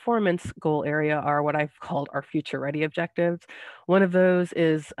reliability and performance goal area are what I've called our future ready objectives. One of those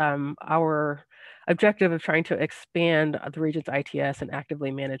is our objective of trying to expand the region's ITS and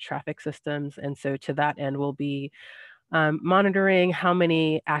actively manage traffic systems. And so to that end, we'll be monitoring how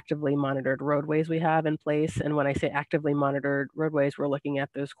many actively monitored roadways we have in place. And when I say actively monitored roadways, we're looking at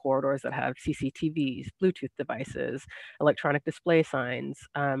those corridors that have CCTVs, Bluetooth devices, electronic display signs,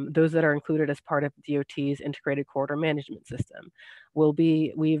 those that are included as part of DOT's integrated corridor management system.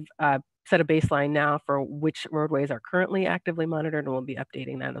 We've set a baseline now for which roadways are currently actively monitored, and we'll be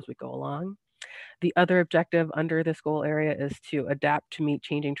updating that as we go along. The other objective under this goal area is to adapt to meet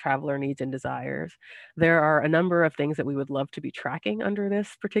changing traveler needs and desires. There are a number of things that we would love to be tracking under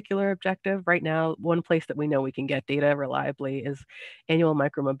this particular objective. Right now, one place that we know we can get data reliably is annual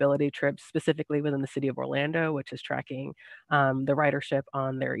micromobility trips, specifically within the city of Orlando, which is tracking the ridership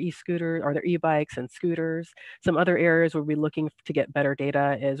on their e-scooters or their e-bikes and scooters. Some other areas where we're looking to get better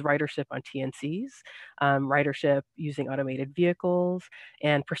data is ridership on TNCs, ridership using automated vehicles,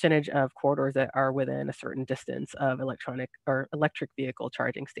 and percentage of corridors that are within a certain distance of electric vehicle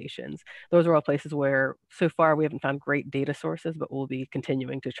charging stations. Those are all places where so far we haven't found great data sources, but we'll be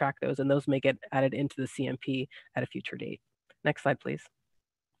continuing to track those, and those may get added into the CMP at a future date. Next slide, please.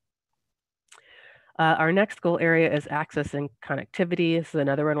 Our next goal area is access and connectivity. This is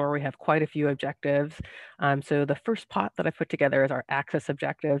another one where we have quite a few objectives. So the first pot that I put together is our access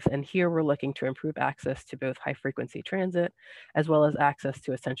objectives. And here we're looking to improve access to both high frequency transit, as well as access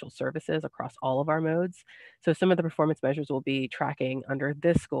to essential services across all of our modes. So some of the performance measures we'll be tracking under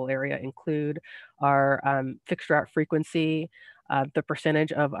this goal area include our fixed route frequency, the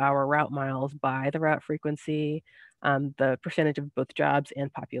percentage of our route miles by the route frequency, the percentage of both jobs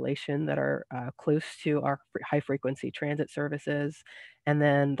and population that are close to our high frequency transit services. And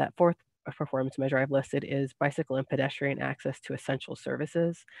then that fourth performance measure I've listed is bicycle and pedestrian access to essential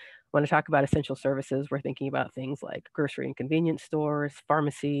services. When I talk about essential services, we're thinking about things like grocery and convenience stores,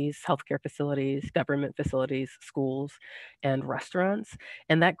 pharmacies, healthcare facilities, government facilities, schools, and restaurants.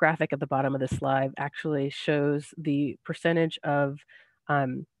 And that graphic at the bottom of the slide actually shows the percentage of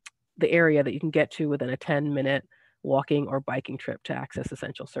the area that you can get to within a 10-minute walking or biking trip to access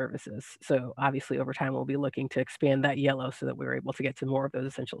essential services. So obviously over time, we'll be looking to expand that yellow so that we're able to get to more of those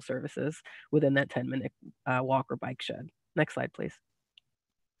essential services within that 10-minute walk or bike shed. Next slide, please.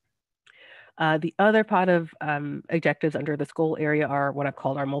 The other pot of objectives under this goal area are what I've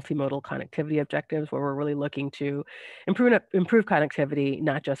called our multimodal connectivity objectives, where we're really looking to improve connectivity,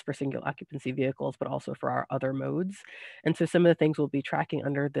 not just for single occupancy vehicles, but also for our other modes. And so some of the things we'll be tracking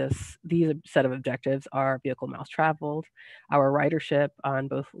under these set of objectives are vehicle miles traveled, our ridership on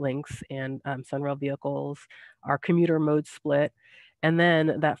both Lynx and Sunrail vehicles, our commuter mode split, And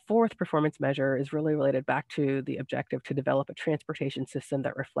then that fourth performance measure is really related back to the objective to develop a transportation system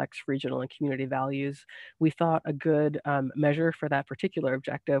that reflects regional and community values. We thought a good measure for that particular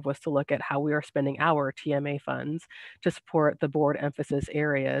objective was to look at how we are spending our TMA funds to support the board emphasis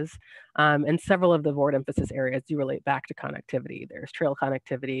areas. And several of the board emphasis areas do relate back to connectivity. There's trail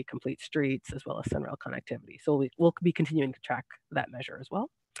connectivity, complete streets, as well as Sunrail connectivity. So we'll be continuing to track that measure as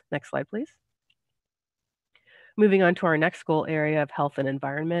well. Next slide, please. Moving on to our next goal area of health and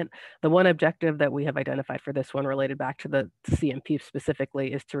environment, the one objective that we have identified for this one related back to the CMP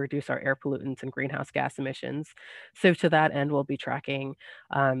specifically is to reduce our air pollutants and greenhouse gas emissions. So to that end, we'll be tracking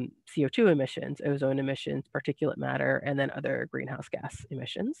CO2 emissions, ozone emissions, particulate matter, and then other greenhouse gas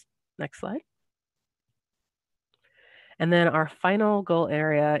emissions. Next slide. And then our final goal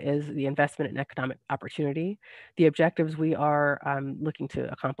area is the investment in economic opportunity. The objectives we are looking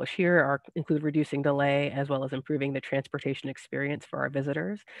to accomplish here include reducing delay as well as improving the transportation experience for our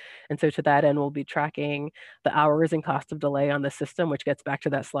visitors. And so to that end, we'll be tracking the hours and cost of delay on the system, which gets back to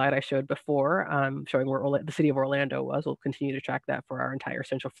that slide I showed before, showing where the city of Orlando was. We'll continue to track that for our entire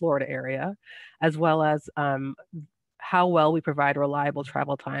Central Florida area, as well as how well we provide reliable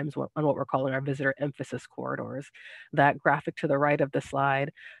travel times on what we're calling our visitor emphasis corridors. That graphic to the right of the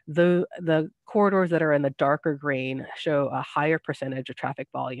slide, the corridors that are in the darker green show a higher percentage of traffic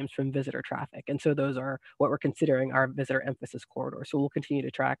volumes from visitor traffic. And so those are what we're considering our visitor emphasis corridors. So we'll continue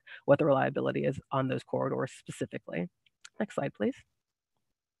to track what the reliability is on those corridors specifically. Next slide, please.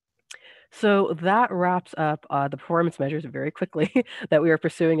 So that wraps up the performance measures very quickly that we are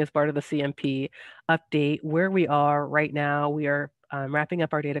pursuing as part of the CMP update. Where we are right now, we are wrapping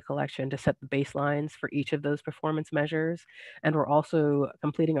up our data collection to set the baselines for each of those performance measures. And we're also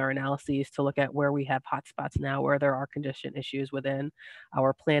completing our analyses to look at where we have hotspots now, where there are congestion issues within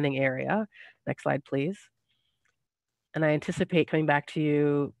our planning area. Next slide, please. And I anticipate coming back to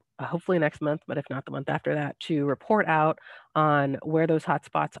you hopefully next month, but if not the month after that, to report out on where those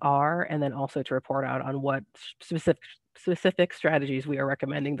hotspots are, and then also to report out on what specific strategies we are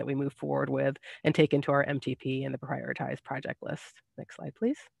recommending that we move forward with and take into our MTP and the prioritized project list. Next slide,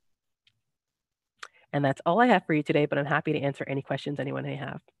 please. And that's all I have for you today, but I'm happy to answer any questions anyone may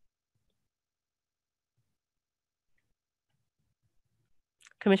have.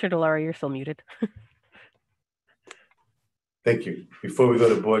 Commissioner DeLauro, you're still muted. Thank you. Before we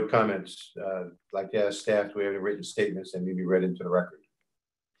go to board comments, I'd like to ask staff, do we have any written statements that may be read into the record?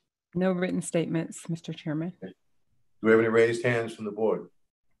 No written statements, Mr. Chairman. Okay. Do we have any raised hands from the board?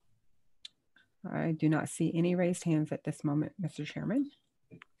 I do not see any raised hands at this moment, Mr. Chairman.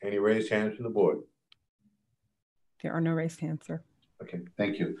 Any raised hands from the board? There are no raised hands, sir. Okay,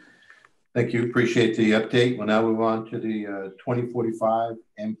 thank you. Thank you, appreciate the update. We'll now move on to the 2045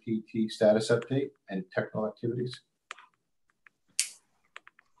 MPT status update and technical activities.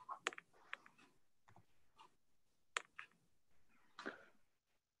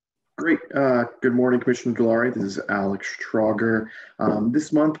 Great. Good morning, Commissioner DeLauro. This is Alex Trauger.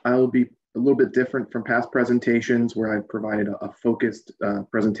 This month, I will be a little bit different from past presentations where I provided a focused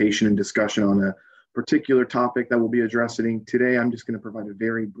presentation and discussion on a particular topic that we'll be addressing. Today, I'm just going to provide a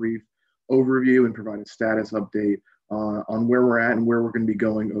very brief overview and provide a status update on where we're at and where we're going to be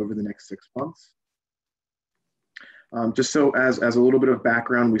going over the next 6 months. Just so as a little bit of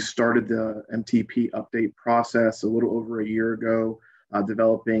background, we started the MTP update process a little over a year ago.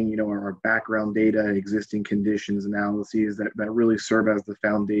 Developing, our background data, existing conditions analyses that really serve as the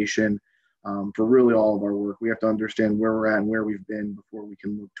foundation for really all of our work. We have to understand where we're at and where we've been before we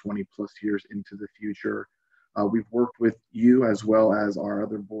can look 20+ years into the future. We've worked with you as well as our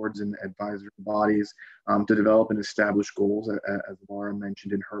other boards and advisory bodies to develop and establish goals, as Laura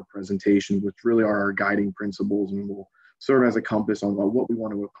mentioned in her presentation, which really are our guiding principles and will serve as a compass on what we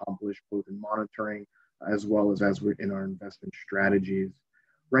want to accomplish, both in monitoring as well as we're in our investment strategies.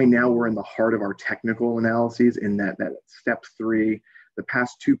 Right now, we're in the heart of our technical analyses in that step 3. The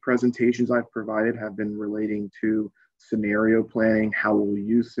past 2 presentations I've provided have been relating to scenario planning, how we'll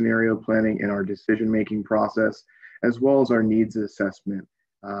use scenario planning in our decision-making process, as well as our needs assessment,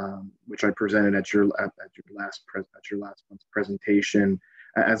 which I presented at your last month's presentation.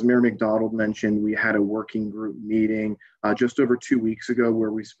 As Mayor McDonald mentioned, we had a working group meeting just over 2 weeks ago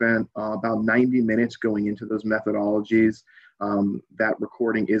where we spent about 90 minutes going into those methodologies. That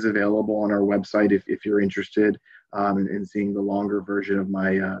recording is available on our website if you're interested in seeing the longer version of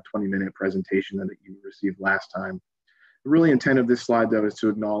my 20-minute presentation that you received last time. The really intent of this slide, though, is to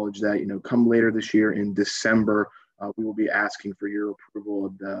acknowledge that, come later this year in December, we will be asking for your approval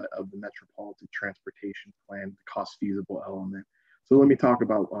of the Metropolitan Transportation Plan, the cost feasible element. So let me talk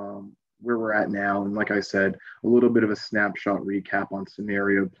about where we're at now. And like I said, a little bit of a snapshot recap on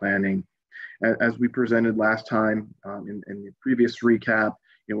scenario planning. As we presented last time in the previous recap,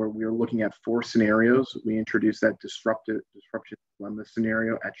 where we were looking at 4 scenarios. We introduced that disruption dilemma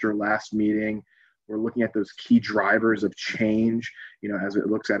scenario at your last meeting. We're looking at those key drivers of change, as it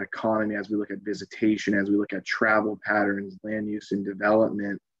looks at economy, as we look at visitation, as we look at travel patterns, land use and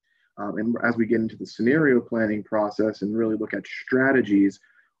development. And as we get into the scenario planning process and really look at strategies,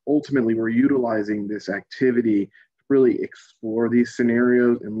 ultimately we're utilizing this activity to really explore these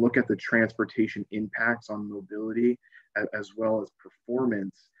scenarios and look at the transportation impacts on mobility as well as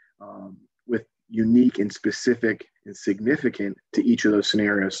performance with unique and specific and significant to each of those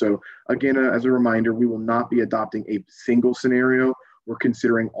scenarios. So again, as a reminder, we will not be adopting a single scenario. We're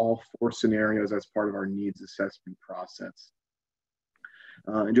considering all 4 scenarios as part of our needs assessment process.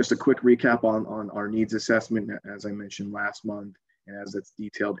 And just a quick recap on our needs assessment, as I mentioned last month, and as it's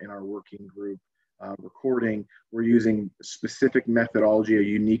detailed in our working group recording, we're using specific methodology, a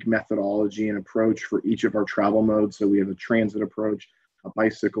unique methodology and approach for each of our travel modes. So we have a transit approach, a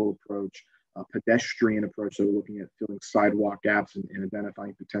bicycle approach, a pedestrian approach. So we're looking at filling sidewalk gaps and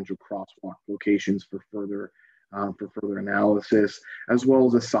identifying potential crosswalk locations for further analysis, as well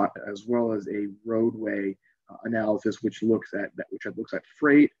as a roadway analysis, which looks at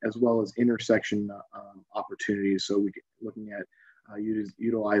freight as well as intersection opportunities. So we're looking at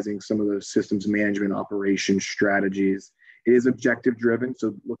utilizing some of those systems management operation strategies. It is objective driven,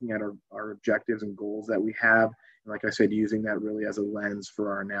 so looking at our objectives and goals that we have, and like I said, using that really as a lens for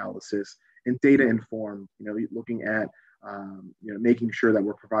our analysis, and data informed, looking at making sure that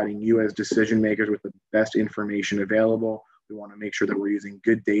we're providing you as decision makers with the best information available. We want to make sure that we're using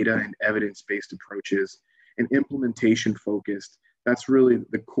good data and evidence-based approaches, and implementation focused. That's really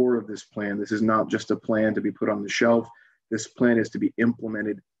the core of this plan. This is not just a plan to be put on the shelf. This plan is to be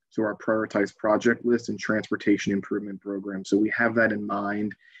implemented to our prioritized project list and transportation improvement program. So we have that in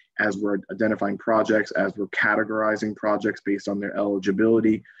mind as we're identifying projects, as we're categorizing projects based on their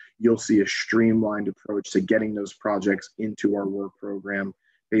eligibility. You'll see a streamlined approach to getting those projects into our work program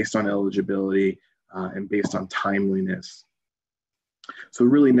based on eligibility and based on timeliness. So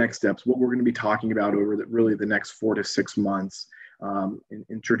really next steps, what we're going to be talking about over the next 4 to 6 months, in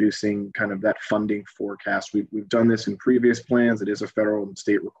introducing kind of that funding forecast. We've done this in previous plans. It is a federal and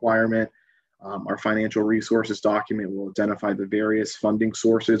state requirement. Our financial resources document will identify the various funding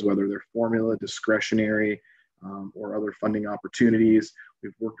sources, whether they're formula, discretionary, or other funding opportunities.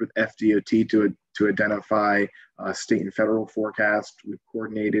 We've worked with FDOT to identify state and federal forecasts. We've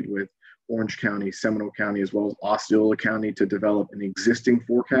coordinated with Orange County, Seminole County, as well as Osceola County to develop an existing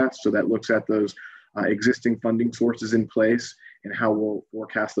forecast. So that looks at those existing funding sources in place and how we'll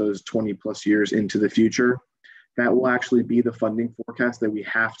forecast those 20 plus years into the future. That will actually be the funding forecast that we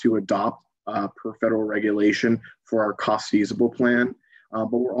have to adopt per federal regulation for our cost feasible plan.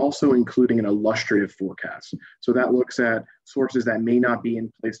 But we're also including an illustrative forecast. So that looks at sources that may not be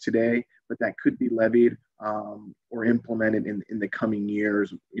in place today, but that could be levied or implemented in the coming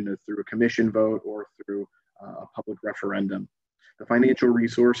years, through a commission vote or through a public referendum. The financial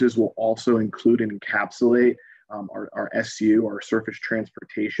resources will also include and encapsulate our SU, our surface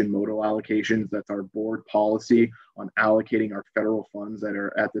transportation modal allocations. That's our board policy on allocating our federal funds that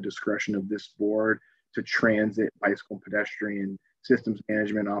are at the discretion of this board to transit, bicycle, and pedestrian systems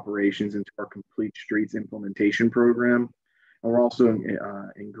management operations into our complete streets implementation program. And we're also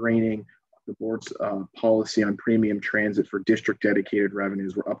ingraining the board's policy on premium transit for district dedicated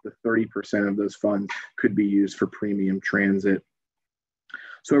revenues, where up to 30% of those funds could be used for premium transit.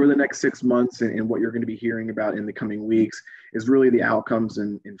 So over the next 6 months, and what you're going to be hearing about in the coming weeks is really the outcomes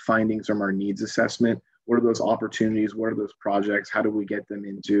and findings from our needs assessment. What are those opportunities? What are those projects? How do we get them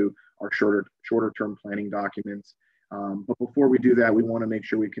into our shorter term planning documents? But before we do that, we want to make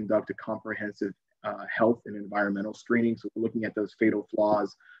sure we conduct a comprehensive health and environmental screening. So we're looking at those fatal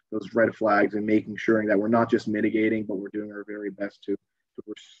flaws, those red flags, and making sure that we're not just mitigating, but we're doing our very best to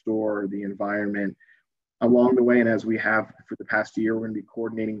restore the environment along the way. And as we have for the past year, we're going to be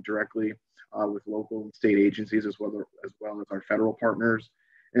coordinating directly with local and state agencies as well as our federal partners.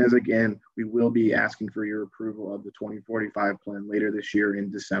 And as again, we will be asking for your approval of the 2045 plan later this year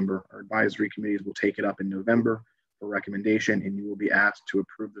in December. Our advisory committees will take it up in November for recommendation, and you will be asked to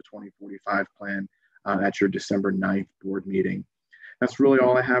approve the 2045 plan at your December 9th board meeting. That's really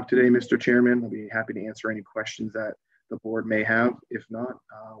all I have today, Mr. Chairman. I'll be happy to answer any questions that the board may have. If not,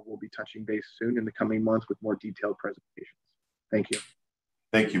 we'll be touching base soon in the coming months with more detailed presentations. Thank you.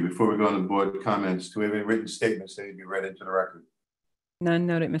 Thank you. Before we go on to board comments, do we have any written statements that need to be read into the record? None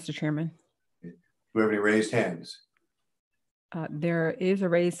noted, Mr. Chairman. Do we have any raised hands? There is a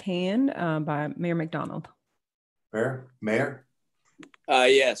raised hand by Mayor McDonald. Mayor?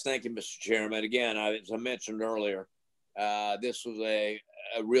 Yes, thank you, Mr. Chairman. Again, as I mentioned earlier, this was a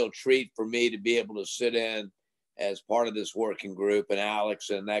real treat for me to be able to sit in as part of this working group, and Alex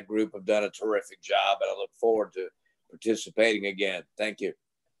and that group have done a terrific job, and I look forward to participating again. Thank you.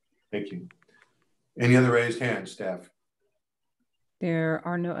 Thank you. Any other raised hands, staff? There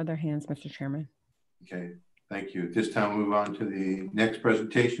are no other hands, Mr. Chairman. Okay, thank you. At this time, we'll move on to the next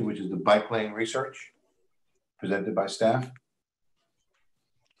presentation, which is the bike lane research presented by staff.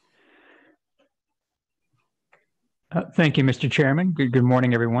 Thank you, Mr. Chairman. Good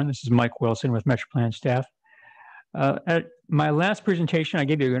morning, everyone. This is Mike Wilson with MetroPlan staff. At my last presentation, I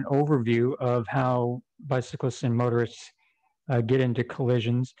gave you an overview of how bicyclists and motorists get into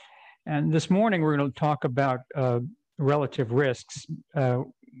collisions. And this morning, we're going to talk about relative risks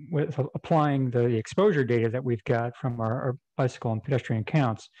with applying the exposure data that we've got from our bicycle and pedestrian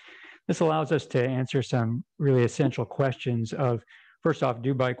counts. This allows us to answer some really essential questions of, first off,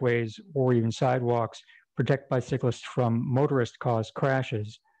 do bikeways or even sidewalks protect bicyclists from motorist-caused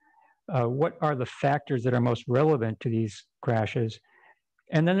crashes? What are the factors that are most relevant to these crashes?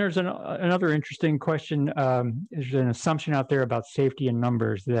 And then there's another interesting question. There's an assumption out there about safety in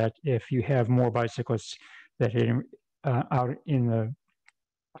numbers, that if you have more bicyclists that out on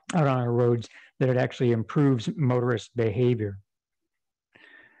our roads, that it actually improves motorist behavior.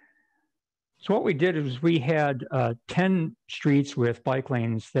 So what we did is we had 10 streets with bike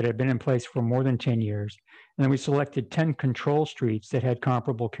lanes that had been in place for more than 10 years. And then we selected 10 control streets that had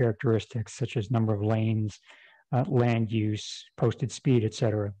comparable characteristics, such as number of lanes, land use, posted speed, et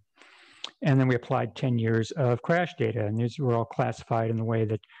cetera. And then we applied 10 years of crash data, and these were all classified in the way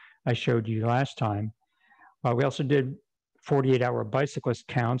that I showed you last time. We also did 48-hour bicyclist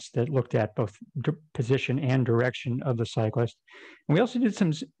counts that looked at both position and direction of the cyclist. And we also did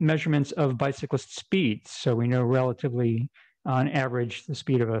some measurements of bicyclist speeds. So we know relatively, on average, the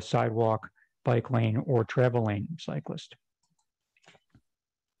speed of a sidewalk, bike lane, or travel lane cyclist.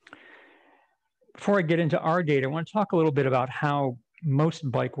 Before I get into our data, I want to talk a little bit about how most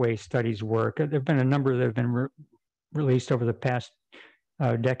bikeway studies work. There have been a number that have been released over the past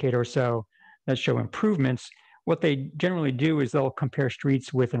decade or so that show improvements. What they generally do is they'll compare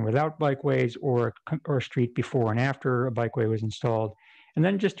streets with and without bikeways, or a street before and after a bikeway was installed, and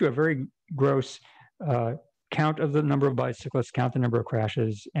then just do a very gross count of the number of bicyclists, count the number of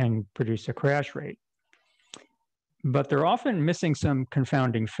crashes, and produce a crash rate. But they're often missing some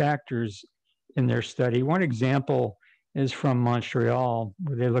confounding factors in their study. One example is from Montreal,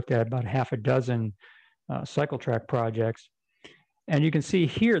 where they looked at about half a dozen cycle track projects. And you can see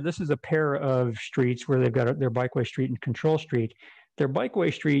here, this is a pair of streets where they've got their bikeway street and control street. Their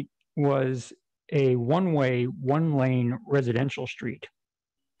bikeway street was a one-way, one-lane residential street,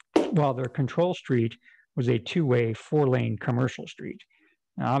 while their control street was a two-way, four-lane commercial street.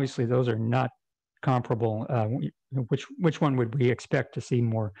 Now, obviously, those are not comparable. Which one would we expect to see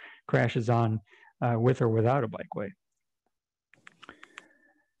more crashes on with or without a bikeway?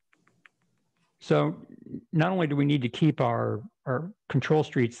 So not only do we need to keep our control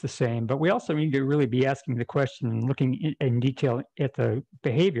streets the same, but we also need to really be asking the question and looking in detail at the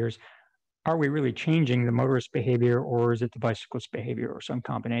behaviors. Are we really changing the motorist behavior, or is it the bicyclist behavior, or some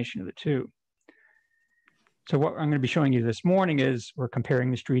combination of the two? So what I'm going to be showing you this morning is we're comparing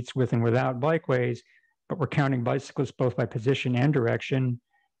the streets with and without bikeways, but we're counting bicyclists both by position and direction,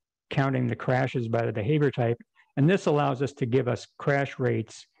 counting the crashes by the behavior type, and this allows us to give us crash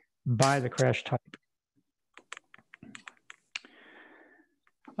rates by the crash type.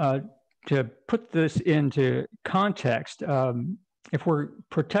 To put this into context, if we're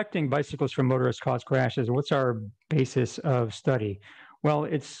protecting bicyclists from motorist-caused crashes, what's our basis of study? Well,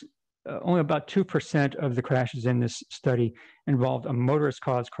 it's only about 2% of the crashes in this study involved a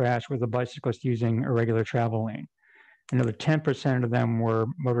motorist-caused crash with a bicyclist using a regular travel lane. Another 10% of them were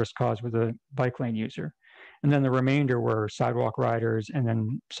motorist-caused with a bike lane user. And then the remainder were sidewalk riders and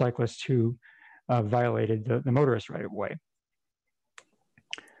then cyclists who violated the motorist right-of-way.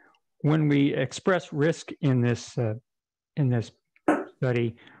 When we express risk in this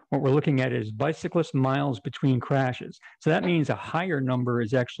study, what we're looking at is bicyclist miles between crashes. So that means a higher number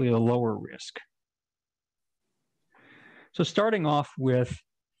is actually a lower risk. So starting off with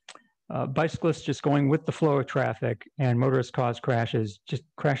bicyclists just going with the flow of traffic and motorist-caused crashes, just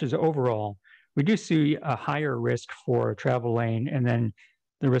crashes overall, we do see a higher risk for a travel lane, and then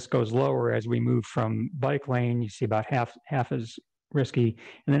the risk goes lower as we move from bike lane. You see about half as risky,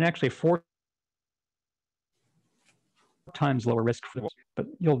 and then actually 4 times lower risk for the, but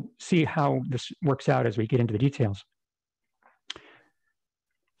you'll see how this works out as we get into the details.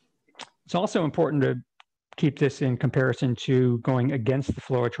 It's also important to keep this in comparison to going against the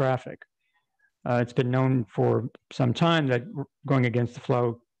flow of traffic. It's been known for some time that going against the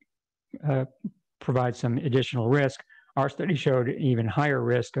flow provides some additional risk. Our study showed an even higher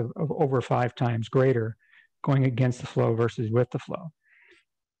risk of over 5 times greater going against the flow versus with the flow.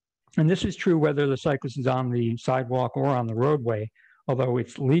 And this is true whether the cyclist is on the sidewalk or on the roadway, although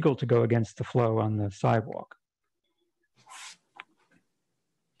it's legal to go against the flow on the sidewalk.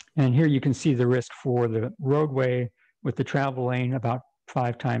 And here you can see the risk for the roadway with the travel lane about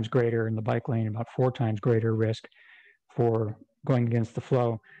 5 times greater and the bike lane about 4 times greater risk for going against the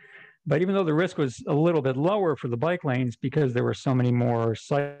flow. But even though the risk was a little bit lower for the bike lanes because there were so many more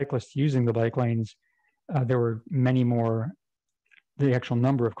cyclists using the bike lanes, there were many more, the actual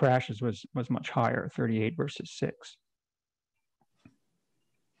number of crashes was much higher, 38 versus 6.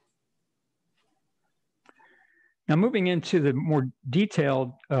 Now moving into the more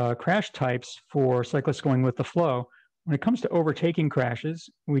detailed crash types for cyclists going with the flow, when it comes to overtaking crashes,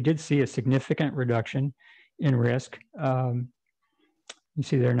 we did see a significant reduction in risk. You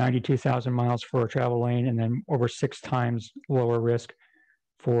see there 92,000 miles for a travel lane and then over 6 times lower risk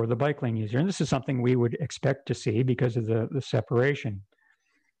for the bike lane user. And this is something we would expect to see because of the separation.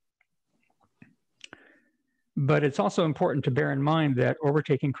 But it's also important to bear in mind that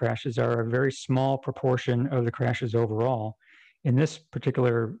overtaking crashes are a very small proportion of the crashes overall. In this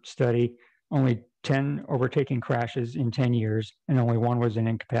particular study, only 10 overtaking crashes in 10 years, and only 1 was an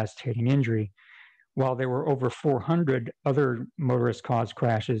incapacitating injury, while there were over 400 other motorist-caused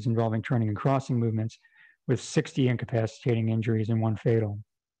crashes involving turning and crossing movements, with 60 incapacitating injuries and 1 fatal.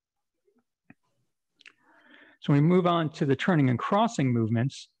 So we move on to the turning and crossing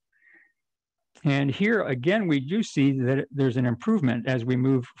movements. And here, again, we do see that there's an improvement as we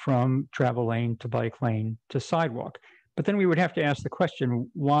move from travel lane to bike lane to sidewalk. But then we would have to ask the question,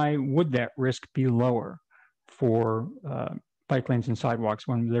 why would that risk be lower for bike lanes and sidewalks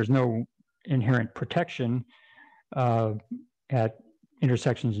when there's no inherent protection at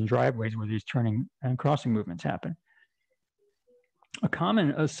intersections and driveways where these turning and crossing movements happen? A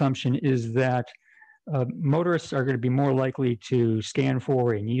common assumption is that motorists are going to be more likely to scan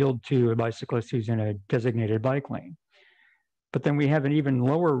for and yield to a bicyclist who's in a designated bike lane. But then we have an even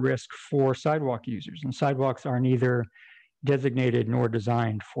lower risk for sidewalk users, and sidewalks are neither designated nor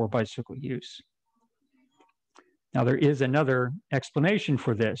designed for bicycle use. Now, there is another explanation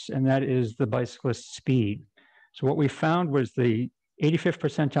for this, and that is the bicyclist speed. So what we found was the 85th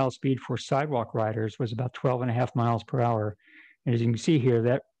percentile speed for sidewalk riders was about 12.5 miles per hour. And as you can see here,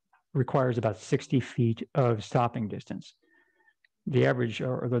 that requires about 60 feet of stopping distance. The average,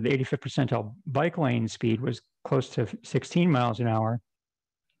 or the 85th percentile bike lane speed was close to 16 miles an hour,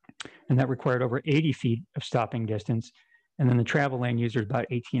 and that required over 80 feet of stopping distance. And then the travel lane users about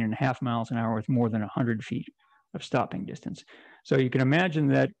 18.5 miles an hour with more than 100 feet of stopping distance. So you can imagine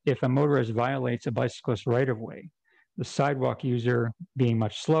that if a motorist violates a bicyclist right-of-way, the sidewalk user, being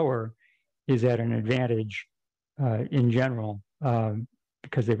much slower, is at an advantage in general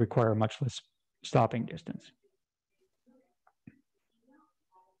because they require much less stopping distance.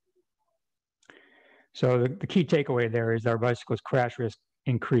 So the key takeaway there is our bicyclist crash risk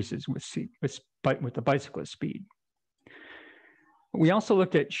increases with the bicyclist speed. We also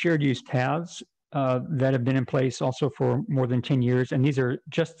looked at shared use paths that have been in place also for more than 10 years, and these are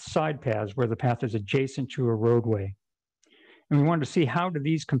just side paths where the path is adjacent to a roadway. And we wanted to see how do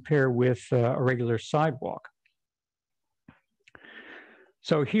these compare with a regular sidewalk.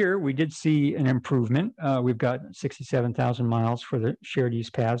 So here we did see an improvement. We've got 67,000 miles for the shared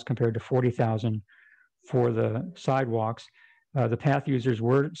use paths compared to 40,000 for the sidewalks. The path users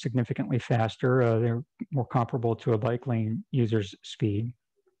were significantly faster. They're more comparable to a bike lane user's speed.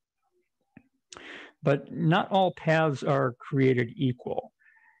 But not all paths are created equal.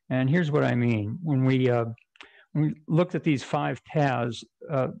 And here's what I mean. When we looked at these 5 paths,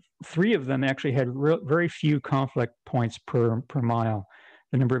 3 of them actually had very few conflict points per mile,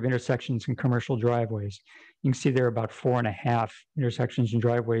 the number of intersections and commercial driveways. You can see there are about 4.5 intersections and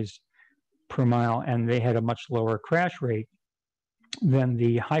driveways per mile, and they had a much lower crash rate than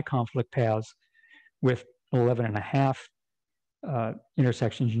the high conflict paths with 11.5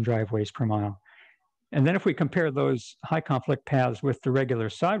 intersections and driveways per mile. And then if we compare those high conflict paths with the regular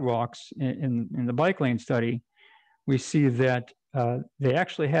sidewalks in the bike lane study, we see that they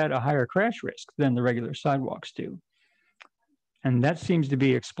actually had a higher crash risk than the regular sidewalks do. And that seems to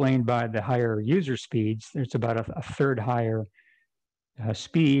be explained by the higher user speeds. There's about a third higher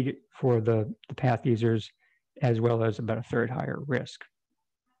speed for the path users, as well as about a third higher risk.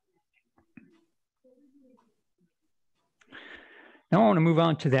 Now I want to move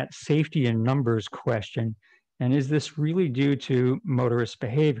on to that safety in numbers question. And is this really due to motorist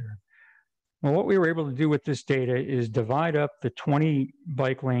behavior? Well, what we were able to do with this data is divide up the 20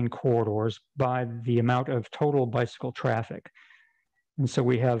 bike lane corridors by the amount of total bicycle traffic. And so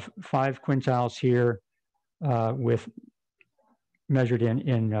we have 5 quintiles here with measured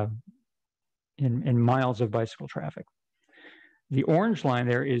in miles of bicycle traffic. The orange line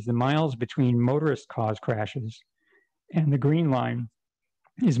there is the miles between motorist-caused crashes, and the green line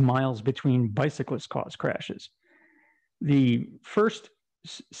is miles between bicyclist-caused crashes. The first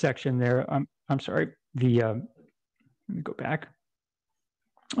section there, I'm sorry, let me go back.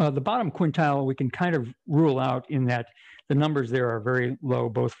 The bottom quintile we can kind of rule out in that the numbers there are very low,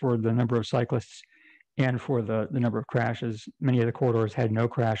 both for the number of cyclists and for the number of crashes. Many of the corridors had no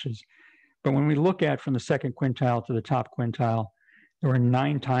crashes. But when we look at from the second quintile to the top quintile, there were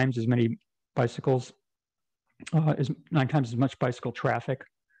 9 times as many bicycles, 9 times as much bicycle traffic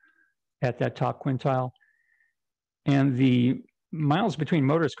at that top quintile. And the miles between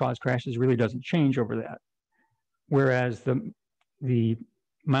motorist-caused crashes really doesn't change over that. Whereas the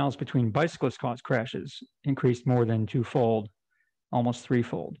miles between bicyclist-caused crashes increased more than 2-fold, almost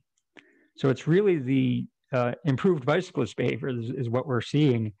 3-fold. So it's really the improved bicyclist behavior is what we're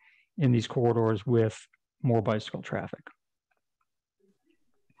seeing in these corridors with more bicycle traffic.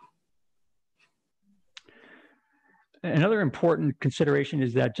 Another important consideration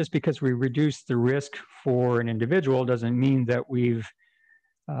is that just because we reduce the risk for an individual doesn't mean that we've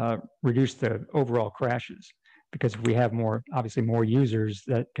reduced the overall crashes, because if we have obviously more users,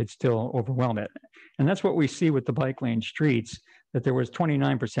 that could still overwhelm it. And that's what we see with the bike lane streets, that there was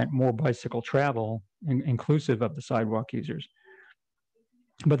 29% more bicycle travel, inclusive of the sidewalk users.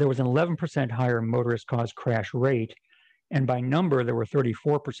 But there was an 11% higher motorist-caused crash rate, and by number, there were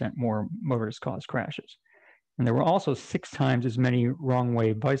 34% more motorist-caused crashes. And there were also 6 times as many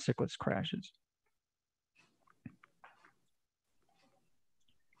wrong-way bicyclist crashes.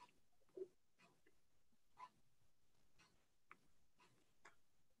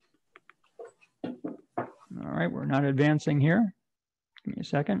 All right, we're not advancing here. Give me a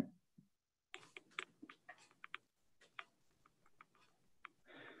second.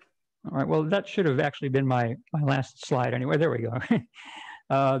 All right, well, that should have actually been my last slide anyway. There we go.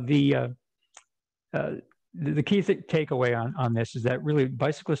 The key takeaway on this is that really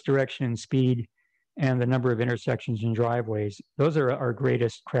bicyclist direction and speed and the number of intersections and driveways, those are our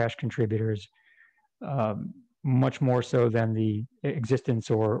greatest crash contributors, much more so than the existence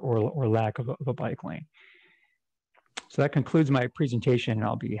or lack of a bike lane. So that concludes my presentation, and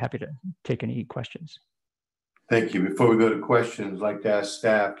I'll be happy to take any questions. Thank you. Before we go to questions, I'd like to ask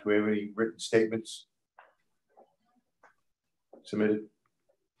staff, do we have any written statements submitted?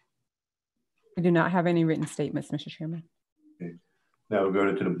 We do not have any written statements, Mr. Chairman. Okay. Now we'll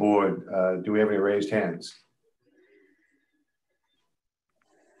go to the board. Do we have any raised hands?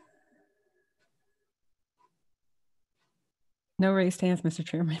 No raised hands, Mr.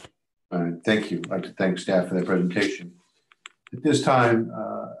 Chairman. All right, thank you. I'd like to thank staff for their presentation. At this time,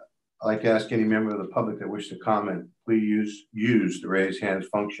 I'd like to ask any member of the public that wish to comment, please use the raise hands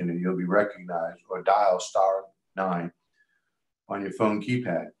function and you'll be recognized, or dial *9 on your phone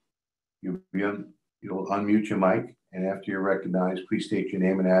keypad. You'll unmute your mic, and after you're recognized, please state your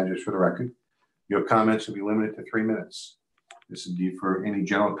name and address for the record. Your comments will be limited to 3 minutes. This is for any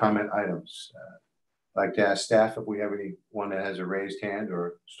general comment items. I'd like to ask staff if we have anyone that has a raised hand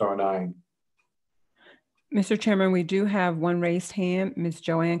or *9. Mr. Chairman, we do have one raised hand, Ms.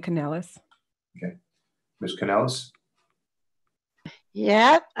 Joanne Canellis. Okay. Ms. Canellis?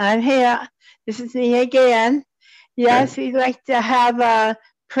 Yeah, I'm here. This is me again. Yes, okay. We'd like to have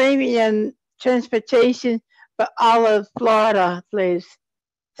premium transportation for all of Florida, please.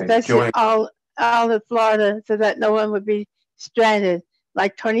 Especially all of Florida, so that no one would be stranded.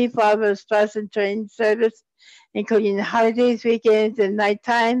 Like 24 hours bus and train service, including holidays, weekends, and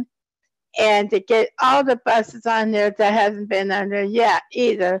nighttime. And to get all the buses on there that hasn't been on there yet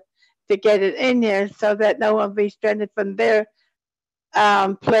either, to get it in there so that no one will be stranded from their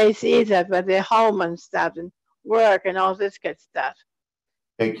place either, but their home and stuff and work and all this good stuff.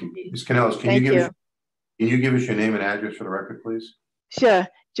 Thank you. Ms. Canellis, can you give us your name and address for the record, please? Sure.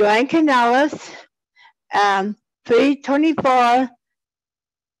 Joanne Canellis, 324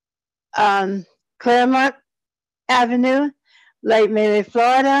 Claremont Avenue, Lake Mary,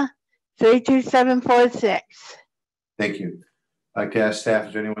 Florida, 32746. Thank you. I'd like to ask staff,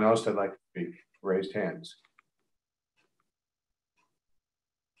 is there anyone else that'd like to speak? Raised hands.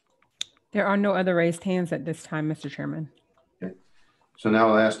 There are no other raised hands at this time, Mr. Chairman. Okay. So now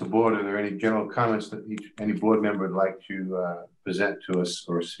I'll ask the board, are there any general comments that any board member would like to present to us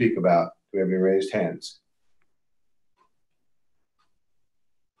or speak about? Do we have any raised hands?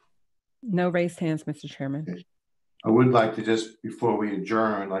 No raised hands, Mr. Chairman. I would like to just, before we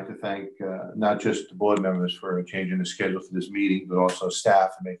adjourn, I'd like to thank not just the board members for changing the schedule for this meeting, but also staff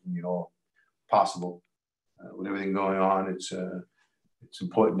for making it all possible. With everything going on, it's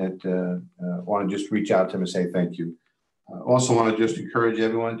important that I want to just reach out to them and say thank you. Also want to just encourage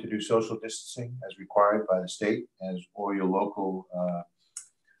everyone to do social distancing as required by the state, as or your local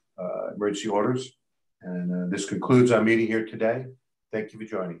emergency orders. And this concludes our meeting here today. Thank you for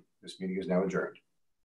joining. This meeting is now adjourned.